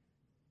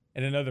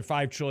and another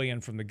 $5 trillion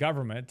from the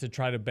government to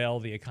try to bail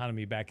the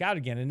economy back out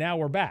again. And now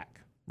we're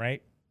back,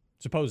 right?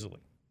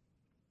 Supposedly.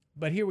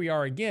 But here we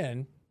are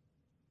again.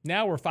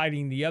 Now we're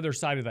fighting the other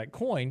side of that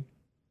coin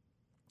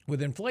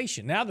with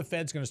inflation. Now the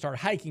Fed's going to start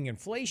hiking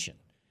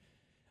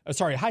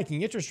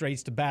hiking interest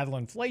rates to battle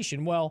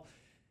inflation. Well,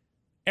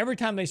 every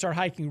time they start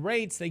hiking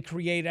rates, they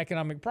create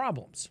economic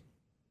problems.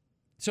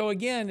 So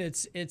again,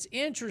 it's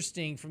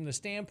interesting from the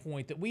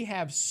standpoint that we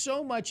have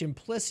so much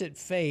implicit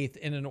faith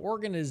in an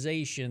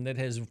organization that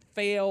has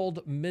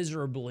failed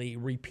miserably,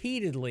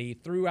 repeatedly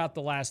throughout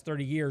the last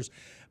 30 years,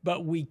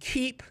 but we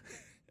keep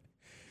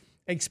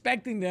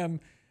expecting them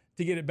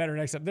to get it better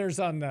next time.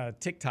 There's on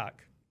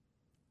TikTok,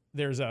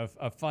 there's a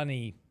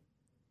funny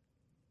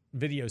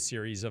video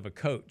series of a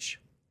coach.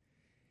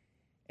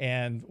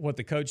 And what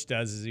the coach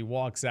does is he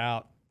walks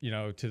out,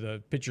 to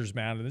the pitcher's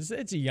mound. And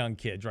it's a young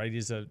kid, right?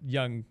 He's a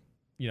young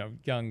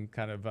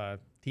kind of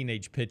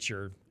teenage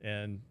pitcher.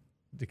 And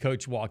the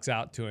coach walks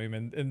out to him.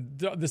 And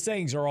the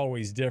sayings are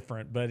always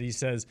different. But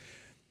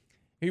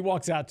he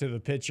walks out to the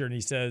pitcher and he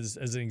says,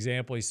 as an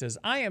example, he says,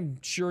 I am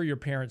sure your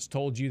parents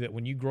told you that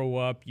when you grow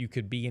up, you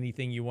could be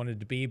anything you wanted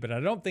to be. But I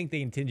don't think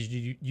they intended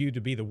you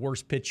to be the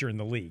worst pitcher in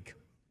the league.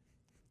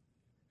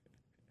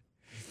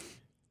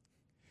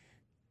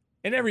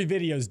 And every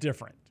video is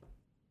different,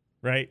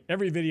 right?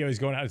 Every video is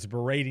going out, it's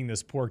berating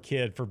this poor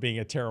kid for being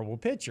a terrible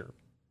pitcher.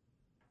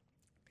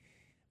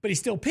 But he's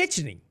still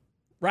pitching,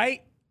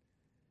 right?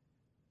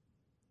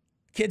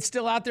 Kid's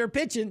still out there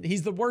pitching.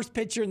 He's the worst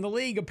pitcher in the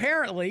league,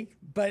 apparently,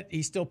 but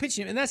he's still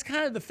pitching. And that's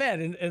kind of the Fed.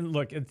 And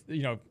look,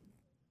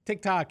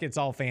 TikTok, it's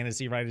all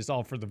fantasy, right? It's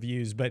all for the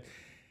views. But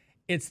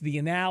it's the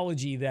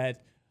analogy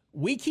that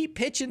we keep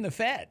pitching the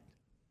Fed.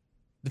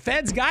 The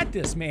Fed's got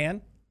this,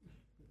 man.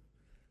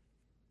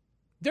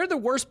 They're the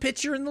worst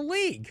pitcher in the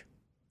league.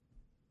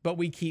 But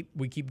we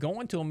keep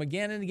going to them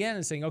again and again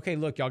and saying, okay,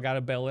 look, y'all got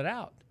to bail it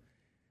out.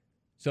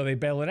 So they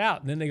bail it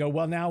out. And then they go,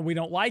 well, now we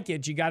don't like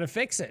it. You got to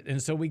fix it.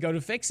 And so we go to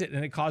fix it,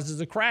 and it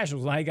causes a crash.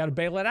 Well, now you got to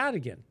bail it out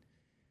again.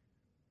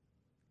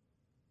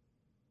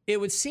 It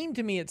would seem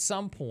to me at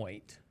some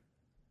point,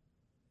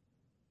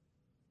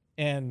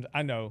 and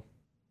I know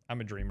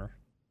I'm a dreamer,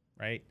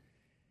 right?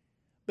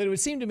 But it would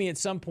seem to me at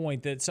some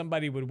point that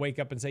somebody would wake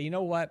up and say, you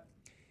know what?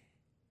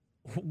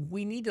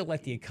 We need to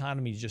let the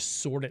economy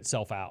just sort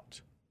itself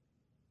out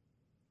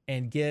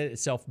and get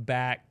itself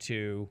back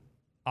to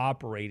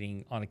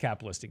operating on a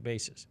capitalistic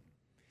basis.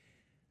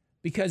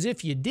 Because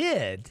if you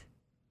did,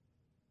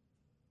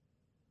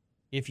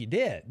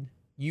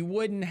 you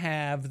wouldn't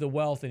have the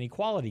wealth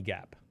inequality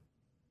gap.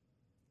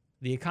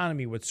 The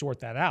economy would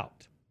sort that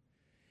out.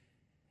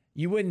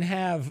 You wouldn't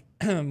have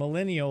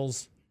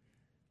millennials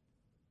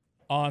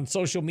on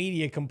social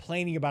media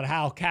complaining about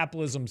how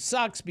capitalism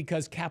sucks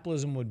because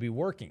capitalism would be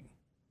working.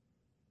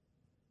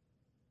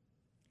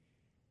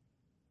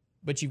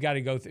 But you've got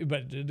to go through,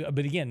 but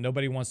again,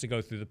 nobody wants to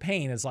go through the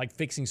pain. It's like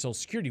fixing Social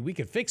Security. We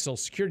could fix Social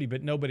Security,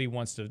 but nobody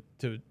wants to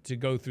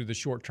go through the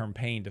short-term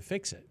pain to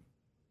fix it.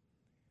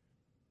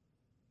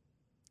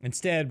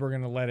 Instead, we're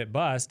going to let it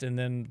bust, and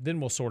then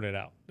we'll sort it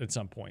out at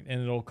some point,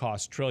 and it'll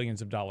cost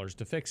trillions of dollars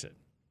to fix it.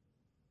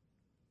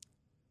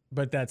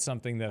 But that's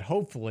something that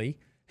hopefully,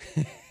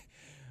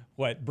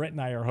 what Brent and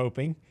I are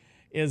hoping,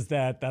 is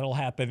that that'll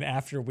happen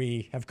after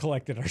we have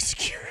collected our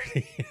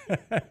security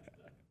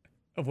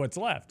of what's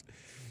left.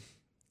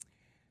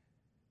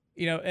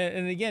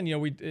 And again,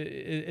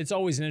 it's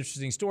always an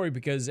interesting story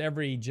because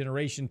every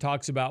generation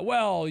talks about,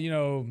 well,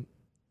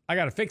 I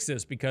got to fix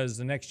this because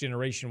the next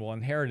generation will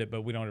inherit it,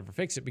 but we don't ever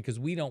fix it because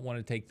we don't want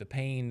to take the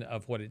pain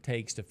of what it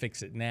takes to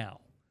fix it now.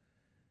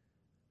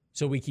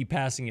 So we keep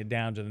passing it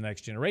down to the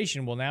next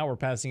generation. Well, now we're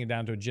passing it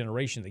down to a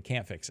generation that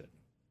can't fix it.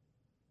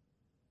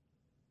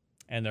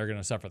 And they're going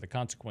to suffer the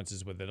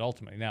consequences with it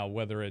ultimately. Now,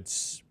 whether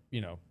it's,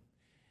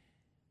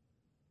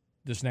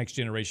 this next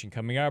generation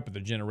coming up or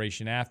the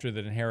generation after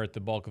that inherit the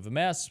bulk of the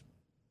mess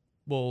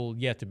will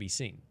yet to be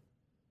seen.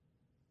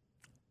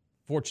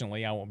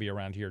 Fortunately, I won't be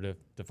around here to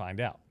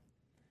find out.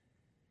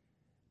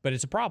 But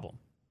it's a problem.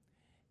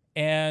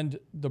 And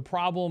the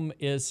problem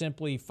is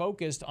simply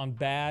focused on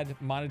bad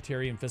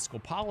monetary and fiscal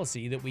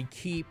policy that we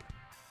keep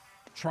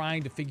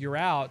trying to figure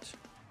out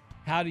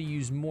how to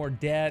use more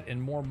debt and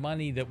more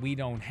money that we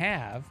don't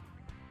have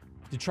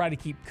to try to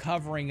keep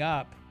covering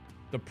up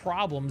the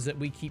problems that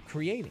we keep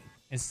creating,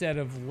 instead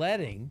of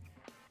letting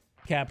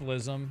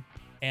capitalism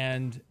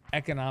and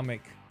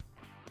economic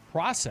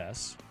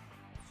process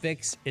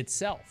fix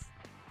itself.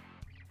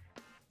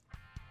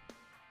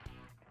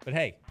 But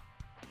hey,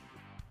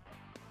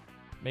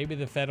 maybe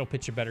the Fed will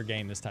pitch a better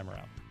game this time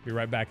around. Be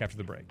right back after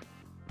the break.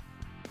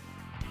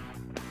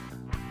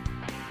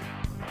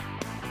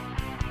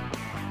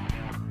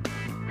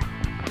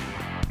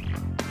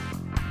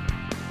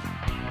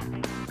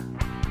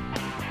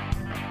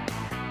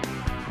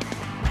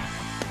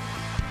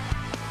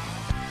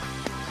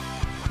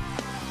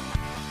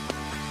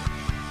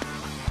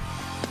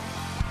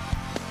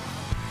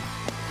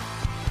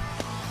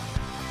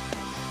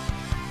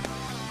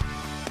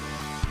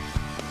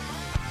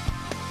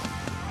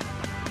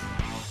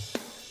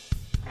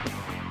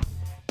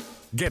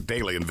 Get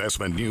daily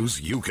investment news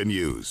you can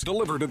use,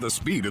 delivered at the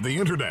speed of the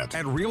internet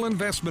at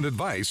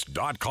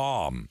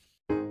realinvestmentadvice.com.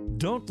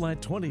 Don't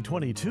let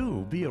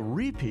 2022 be a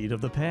repeat of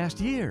the past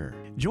year.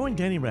 Join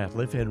Danny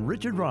Ratliff and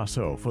Richard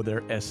Rosso for their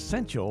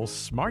essential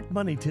smart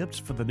money tips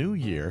for the new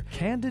year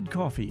Candid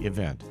Coffee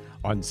event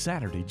on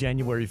Saturday,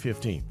 January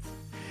 15th.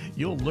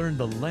 You'll learn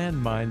the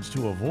landmines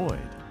to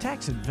avoid,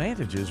 tax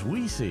advantages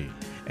we see,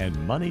 and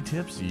money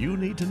tips you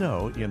need to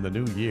know in the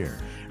new year.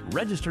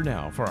 Register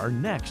now for our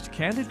next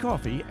Candid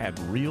Coffee at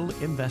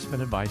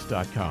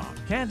realinvestmentadvice.com.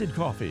 Candid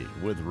Coffee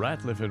with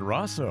Ratliff and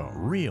Rosso,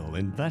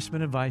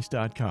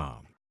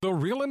 realinvestmentadvice.com. The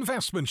Real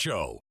Investment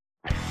Show.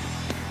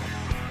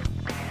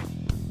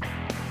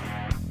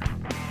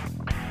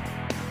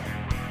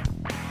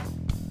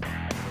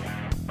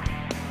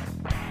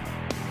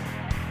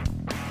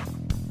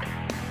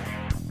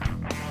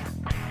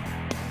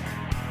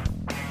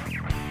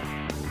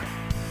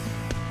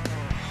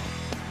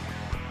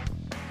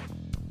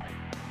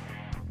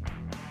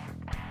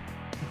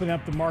 Open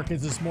up the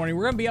markets this morning.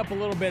 We're going to be up a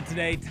little bit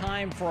today.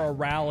 Time for a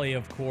rally,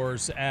 of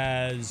course,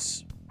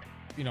 as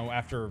you know,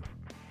 after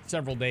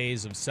several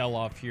days of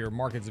sell-off here,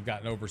 markets have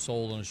gotten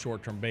oversold on a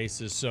short-term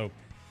basis. So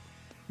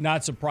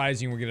not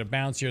surprising we're going to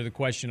bounce here. The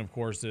question, of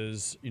course,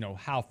 is, you know,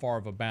 how far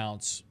of a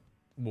bounce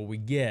will we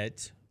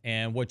get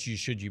and what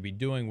should you be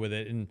doing with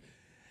it? And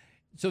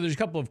so there's a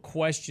couple of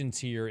questions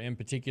here in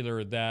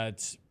particular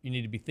that you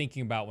need to be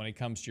thinking about when it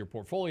comes to your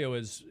portfolio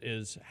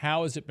is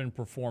how has it been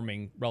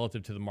performing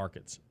relative to the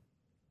markets?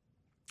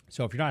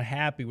 So if you're not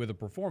happy with the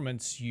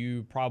performance,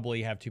 you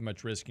probably have too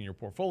much risk in your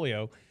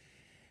portfolio.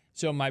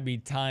 So it might be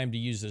time to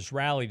use this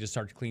rally to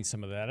start to clean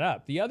some of that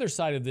up. The other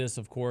side of this,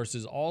 of course,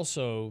 is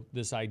also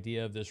this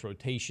idea of this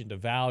rotation to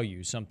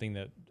value, something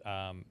that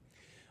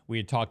we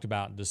had talked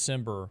about in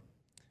December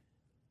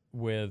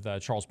with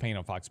Charles Payne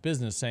on Fox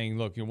Business, saying,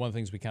 look, you know, one of the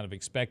things we kind of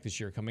expect this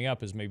year coming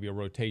up is maybe a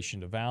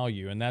rotation to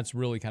value. And that's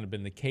really kind of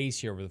been the case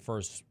here over the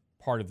first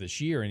part of this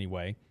year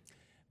anyway.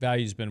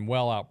 Value's been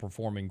well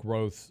outperforming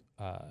growth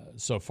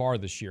so far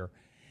this year.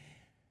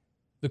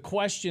 The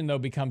question, though,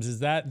 becomes is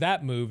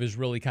that move has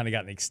really kind of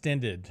gotten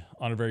extended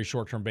on a very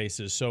short-term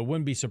basis. So it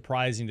wouldn't be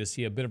surprising to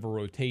see a bit of a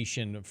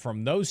rotation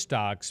from those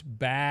stocks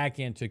back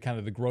into kind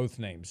of the growth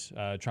names,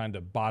 trying to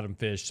bottom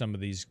fish some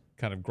of these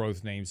kind of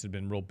growth names that have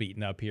been real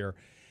beaten up here.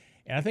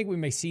 And I think we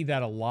may see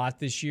that a lot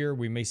this year.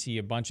 We may see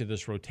a bunch of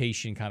this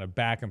rotation kind of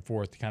back and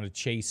forth, kind of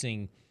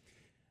chasing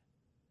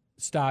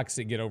stocks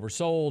that get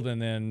oversold and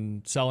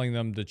then selling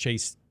them to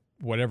chase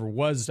whatever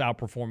was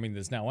outperforming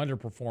that's now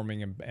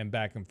underperforming and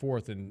back and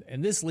forth. And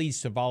this leads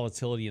to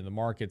volatility in the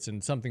markets,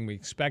 and something we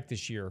expect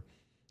this year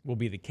will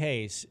be the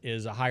case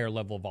is a higher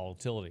level of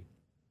volatility.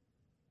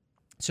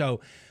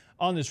 So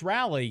on this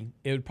rally,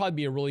 it would probably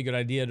be a really good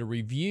idea to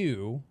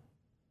review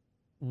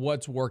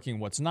what's working,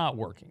 what's not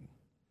working.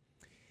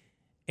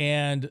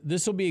 And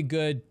this will be a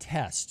good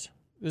test.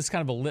 This is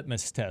kind of a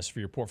litmus test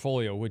for your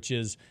portfolio, which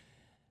is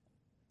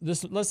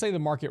this. Let's say the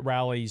market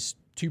rallies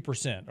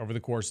 2% over the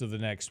course of the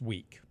next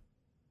week.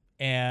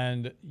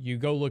 And you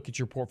go look at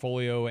your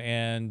portfolio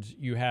and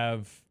you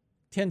have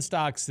 10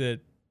 stocks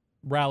that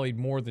rallied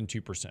more than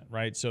 2%,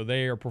 right? So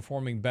they are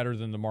performing better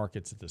than the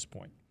markets at this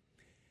point.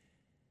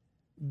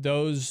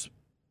 Those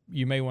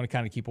you may want to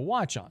kind of keep a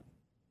watch on,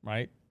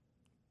 right?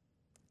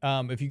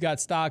 If you got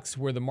stocks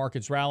where the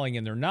market's rallying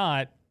and they're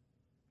not,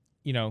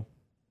 you know,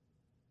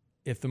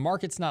 if the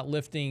market's not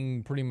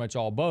lifting pretty much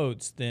all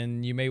boats,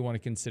 then you may want to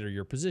consider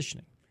your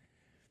positioning.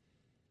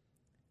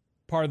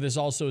 Part of this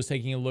also is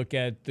taking a look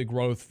at the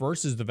growth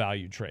versus the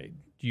value trade.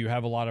 Do you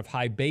have a lot of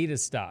high beta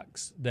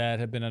stocks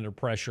that have been under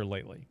pressure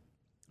lately?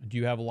 Do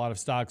you have a lot of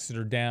stocks that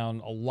are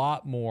down a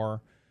lot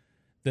more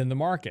than the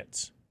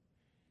markets?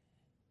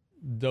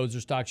 Those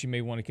are stocks you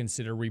may want to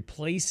consider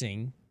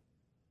replacing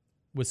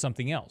with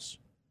something else.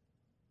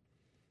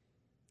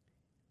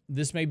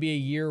 This may be a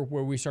year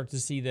where we start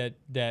to see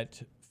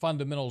that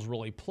fundamentals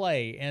really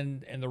play,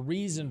 and the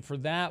reason for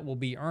that will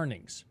be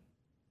earnings.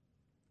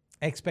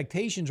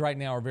 Expectations right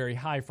now are very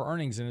high for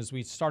earnings, and as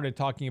we started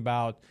talking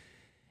about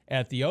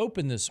at the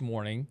open this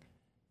morning,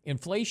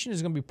 inflation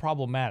is going to be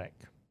problematic.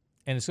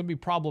 And it's going to be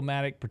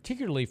problematic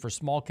particularly for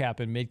small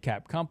cap and mid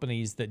cap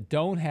companies that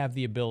don't have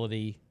the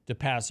ability to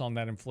pass on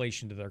that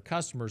inflation to their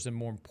customers, and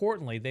more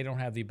importantly, they don't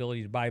have the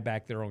ability to buy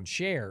back their own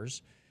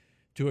shares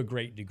to a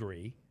great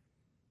degree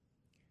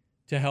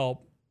to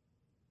help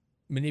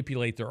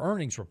manipulate their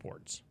earnings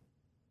reports.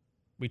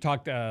 We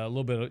talked a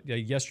little bit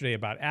yesterday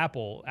about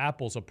Apple.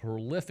 Apple's a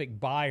prolific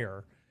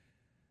buyer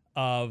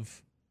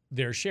of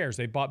their shares.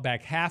 They bought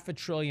back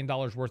 $500 billion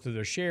worth of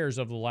their shares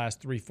over the last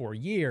 3-4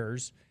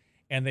 years,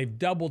 and they've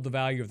doubled the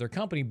value of their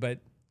company, but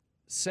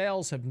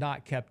sales have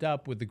not kept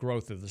up with the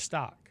growth of the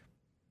stock.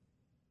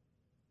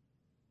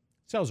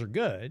 Sales are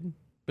good,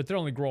 but they're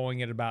only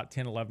growing at about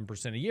 10,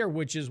 11% a year,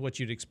 which is what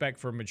you'd expect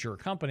for a mature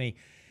company.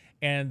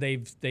 And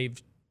they've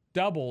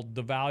doubled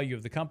the value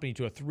of the company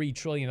to a $3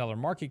 trillion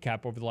market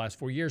cap over the last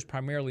 4 years,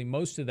 primarily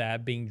most of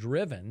that being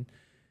driven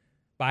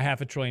by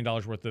 $500 billion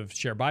worth of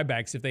share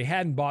buybacks. If they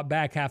hadn't bought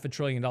back $500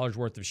 billion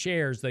worth of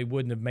shares, they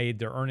wouldn't have made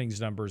their earnings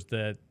numbers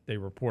that they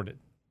reported.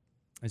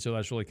 And so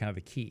that's really kind of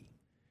the key.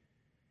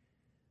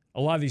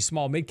 A lot of these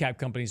small mid-cap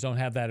companies don't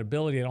have that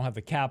ability. They don't have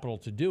the capital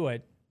to do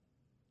it.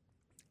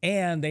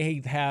 And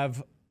they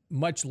have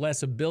much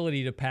less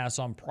ability to pass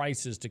on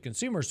prices to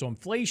consumers. So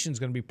inflation is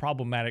going to be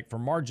problematic for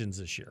margins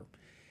this year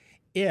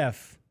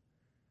if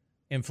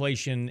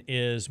inflation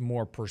is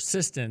more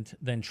persistent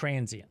than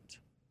transient.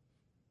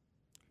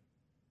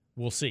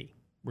 We'll see.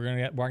 We're going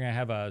to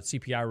have a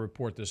CPI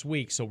report this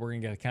week, so we're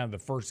going to get kind of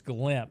the first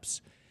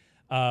glimpse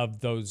of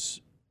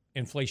those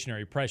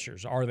inflationary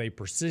pressures. Are they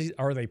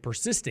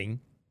persisting,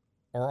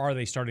 or are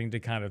they starting to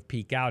kind of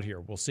peak out here?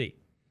 We'll see.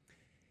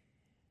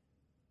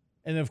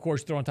 And then, of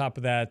course, throw on top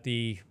of that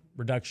the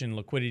reduction in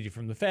liquidity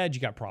from the Fed,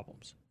 you got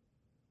problems.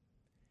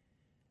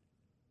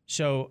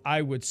 So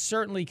I would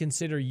certainly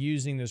consider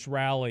using this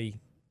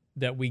rally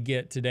that we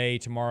get today,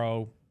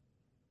 tomorrow,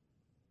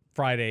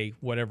 Friday,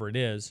 whatever it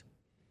is,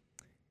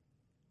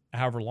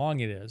 however long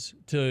it is,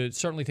 to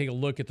certainly take a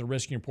look at the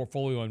risk in your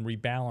portfolio and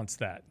rebalance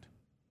that.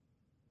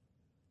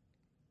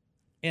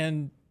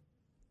 And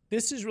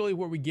this is really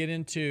where we get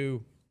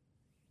into,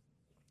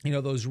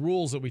 those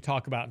rules that we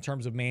talk about in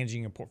terms of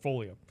managing a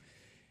portfolio.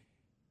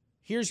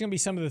 Here's going to be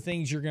some of the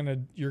things you're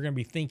going to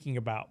be thinking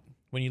about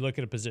when you look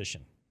at a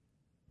position.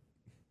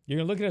 You're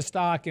going to look at a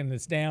stock and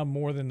it's down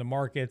more than the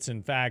markets.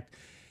 In fact,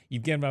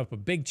 you've given up a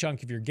big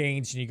chunk of your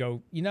gains and you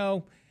go,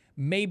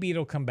 maybe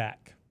it'll come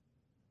back.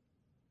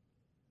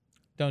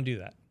 Don't do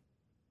that.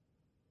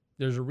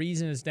 There's a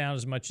reason it's down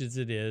as much as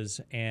it is,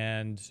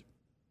 and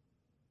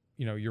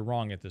you're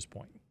wrong at this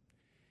point.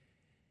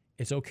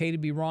 It's okay to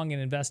be wrong in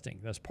investing.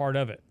 That's part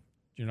of it.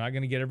 You're not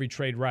going to get every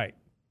trade right.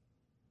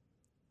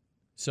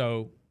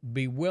 So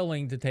be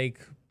willing to take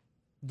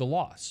the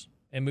loss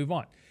and move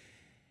on.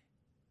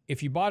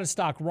 If you bought a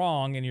stock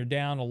wrong and you're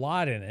down a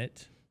lot in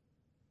it,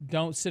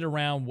 don't sit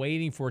around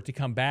waiting for it to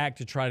come back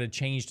to try to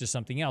change to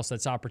something else.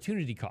 That's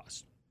opportunity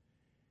cost.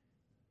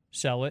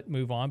 Sell it,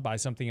 move on, buy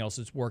something else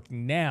that's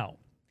working now.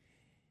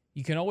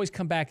 You can always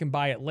come back and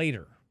buy it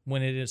later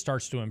when it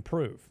starts to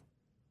improve.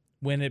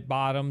 When it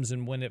bottoms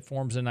and when it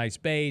forms a nice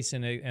base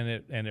and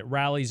it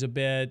rallies a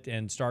bit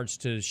and starts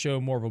to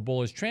show more of a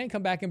bullish trend,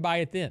 come back and buy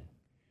it then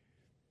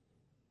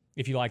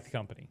if you like the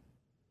company.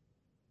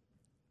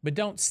 But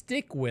don't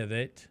stick with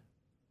it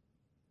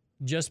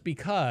just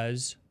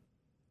because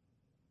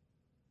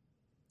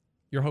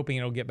you're hoping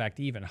it'll get back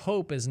to even.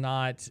 Hope is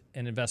not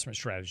an investment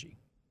strategy,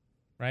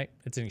 right?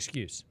 It's an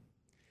excuse.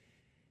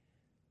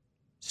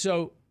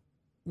 So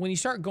when you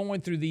start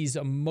going through these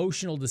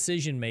emotional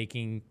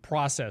decision-making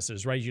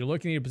processes, right? You're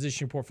looking at your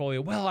position portfolio.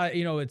 Well,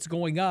 it's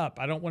going up.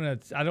 I don't want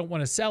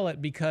to sell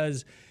it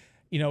because,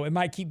 it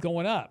might keep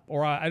going up,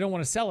 or I don't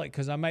want to sell it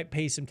because I might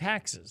pay some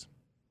taxes.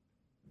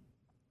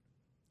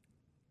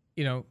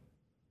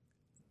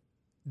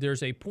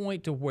 There's a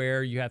point to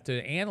where you have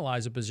to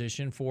analyze a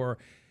position for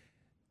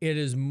it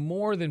is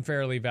more than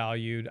fairly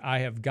valued. I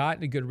have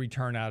gotten a good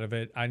return out of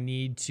it. I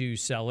need to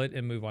sell it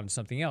and move on to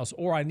something else.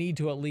 Or I need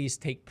to at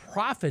least take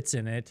profits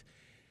in it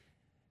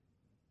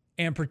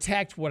and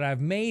protect what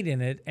I've made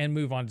in it and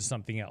move on to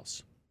something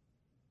else.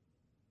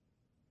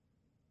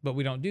 But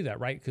we don't do that,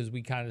 right? Because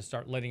we kind of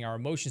start letting our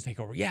emotions take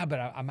over. Yeah,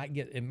 but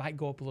it might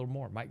go up a little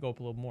more. It might go up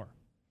a little more.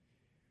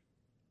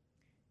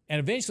 And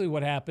eventually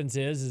what happens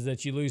is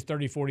that you lose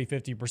 30, 40,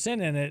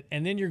 50% in it.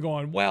 And then you're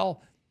going,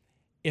 well,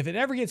 if it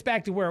ever gets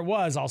back to where it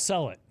was, I'll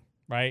sell it,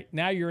 right?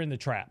 Now you're in the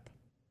trap.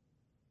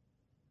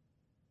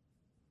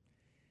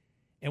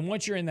 And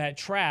once you're in that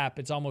trap,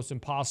 it's almost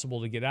impossible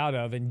to get out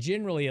of. And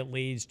generally it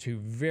leads to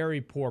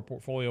very poor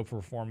portfolio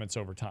performance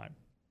over time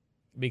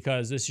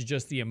because this is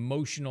just the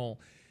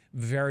emotional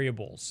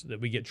variables that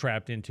we get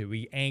trapped into.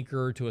 We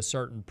anchor to a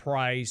certain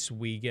price.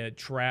 We get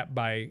trapped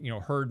by,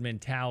 herd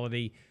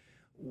mentality.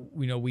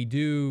 We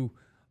do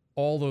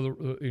all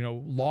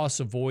the loss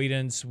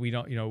avoidance. We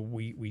don't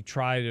we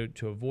try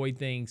to avoid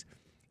things,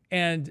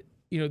 and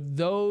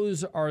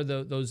those are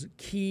those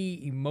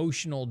key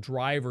emotional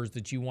drivers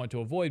that you want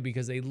to avoid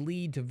because they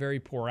lead to very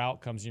poor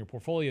outcomes in your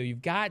portfolio.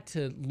 You've got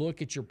to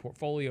look at your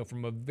portfolio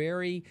from a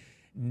very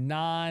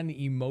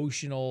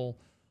non-emotional,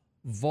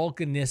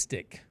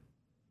 volcanistic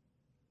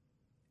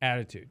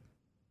attitude.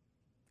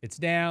 It's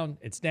down,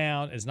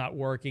 it's not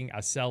working,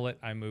 I sell it,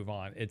 I move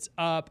on. It's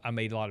up, I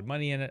made a lot of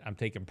money in it, I'm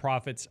taking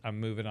profits, I'm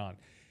moving on.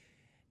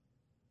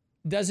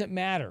 Doesn't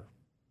matter.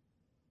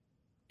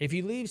 If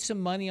you leave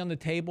some money on the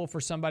table for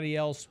somebody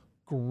else,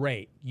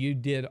 great, you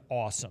did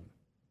awesome.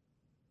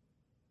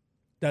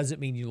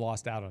 Doesn't mean you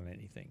lost out on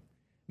anything.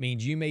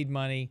 Means you made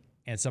money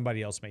and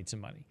somebody else made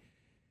some money.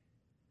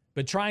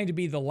 But trying to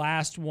be the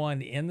last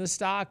one in the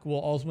stock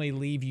will ultimately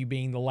leave you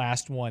being the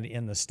last one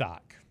in the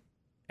stock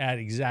at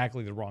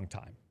exactly the wrong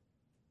time.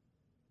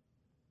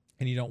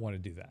 And you don't want to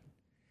do that.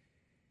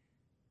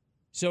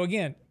 So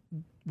again,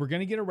 we're going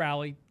to get a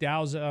rally.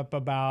 Dow's up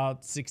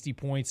about 60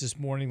 points this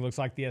morning. Looks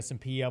like the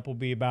S&P up will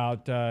be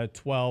about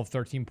 12,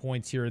 13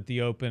 points here at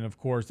the open. Of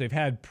course, they've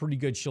had pretty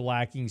good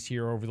shellackings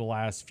here over the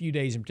last few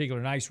days. In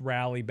particular, nice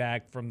rally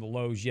back from the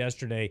lows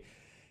yesterday.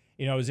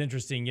 It was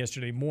interesting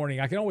yesterday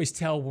morning. I can always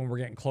tell when we're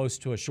getting close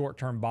to a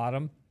short-term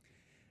bottom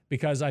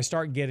because I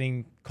start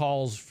getting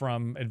calls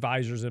from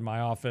advisors in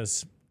my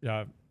office,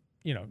 not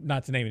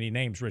to name any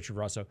names, Richard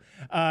Russo,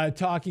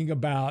 talking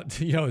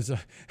about,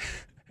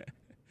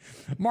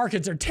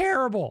 markets are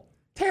terrible.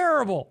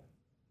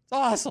 It's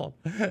awesome.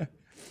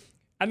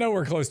 I know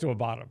we're close to a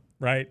bottom,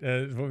 right?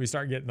 When we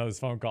start getting those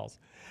phone calls.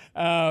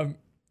 I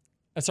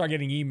start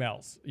getting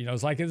emails.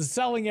 It's like, is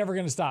selling ever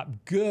going to stop?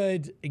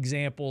 Good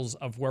examples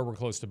of where we're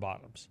close to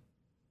bottoms.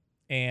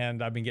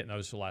 And I've been getting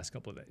those for the last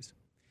couple of days.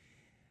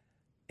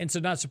 And so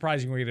not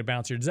surprising we're going to get a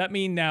bounce here. Does that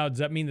mean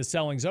the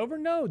selling's over?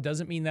 No, it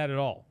doesn't mean that at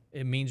all.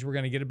 It means we're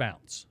going to get a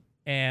bounce.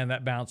 And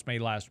that bounce may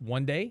last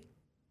 1 day.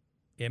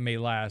 It may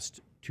last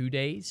 2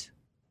 days.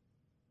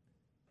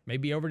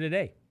 Maybe over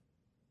today.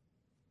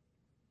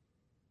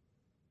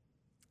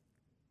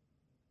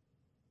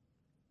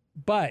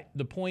 But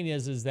the point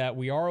is that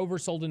we are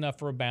oversold enough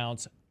for a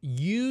bounce.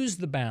 Use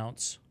the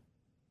bounce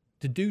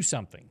to do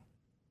something.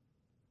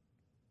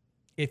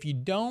 If you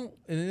don't,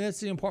 and that's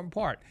the important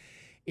part,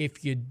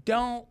 if you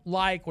don't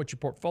like what your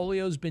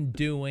portfolio's been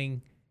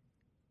doing,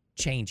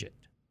 change it.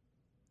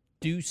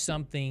 Do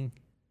something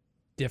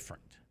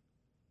different.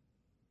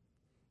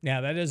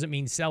 Now, that doesn't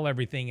mean sell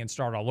everything and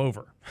start all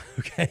over,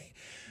 okay?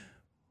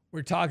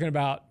 We're talking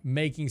about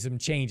making some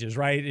changes,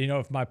 right?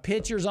 If my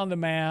pitcher's on the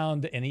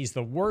mound and he's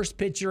the worst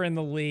pitcher in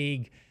the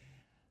league,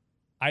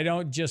 I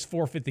don't just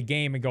forfeit the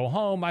game and go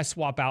home. I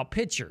swap out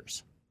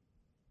pitchers,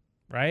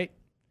 right?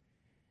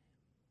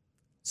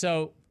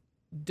 So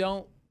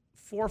don't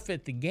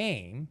forfeit the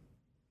game.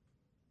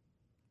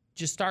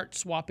 Just start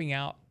swapping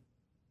out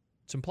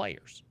some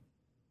players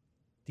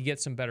to get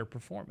some better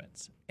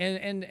performance.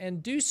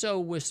 And do so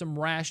with some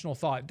rational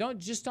thought. Don't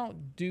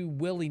do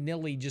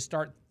willy-nilly, just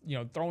start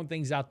throwing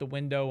things out the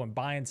window and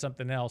buying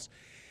something else.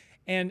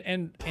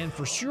 And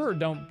for sure,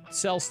 don't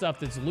sell stuff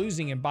that's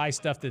losing and buy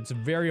stuff that's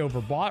very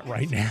overbought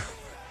right now.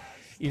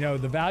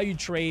 The value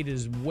trade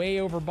is way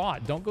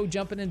overbought. Don't go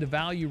jumping into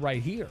value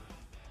right here.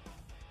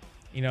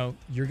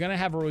 You're going to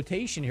have a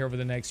rotation here over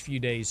the next few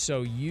days,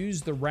 so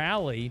use the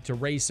rally to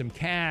raise some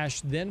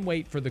cash, then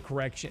wait for the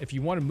correction. If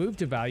you want to move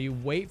to value,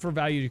 wait for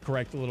value to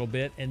correct a little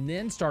bit, and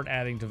then start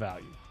adding to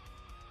value.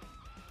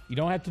 You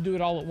don't have to do it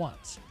all at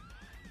once.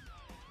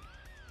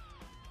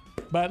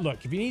 But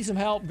look, if you need some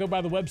help, go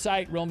by the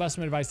website,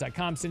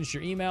 realinvestmentadvice.com. Send us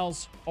your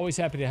emails. Always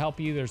happy to help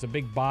you. There's a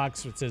big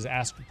box that says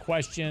ask a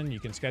question. You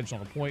can schedule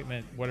an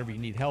appointment, whatever you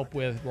need help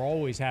with. We're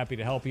always happy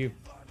to help you.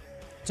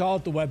 It's all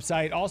at the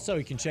website. Also,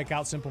 you can check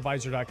out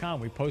simplevisor.com.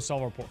 We post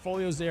all our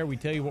portfolios there. We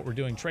tell you what we're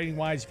doing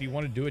trading-wise. If you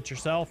want to do it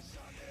yourself,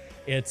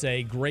 it's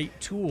a great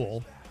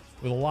tool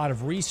with a lot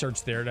of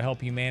research there to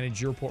help you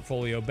manage your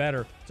portfolio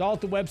better. It's all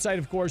at the website,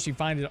 of course. You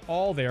find it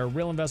all there,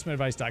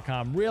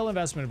 realinvestmentadvice.com,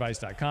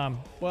 realinvestmentadvice.com.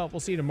 Well, we'll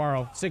see you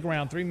tomorrow. Stick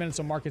around. 3 minutes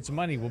on markets and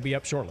money. We'll be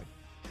up shortly.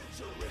 It's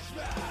a rich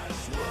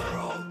man's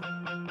world.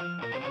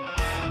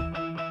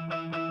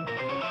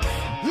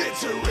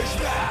 It's a rich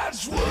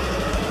man's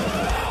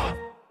world.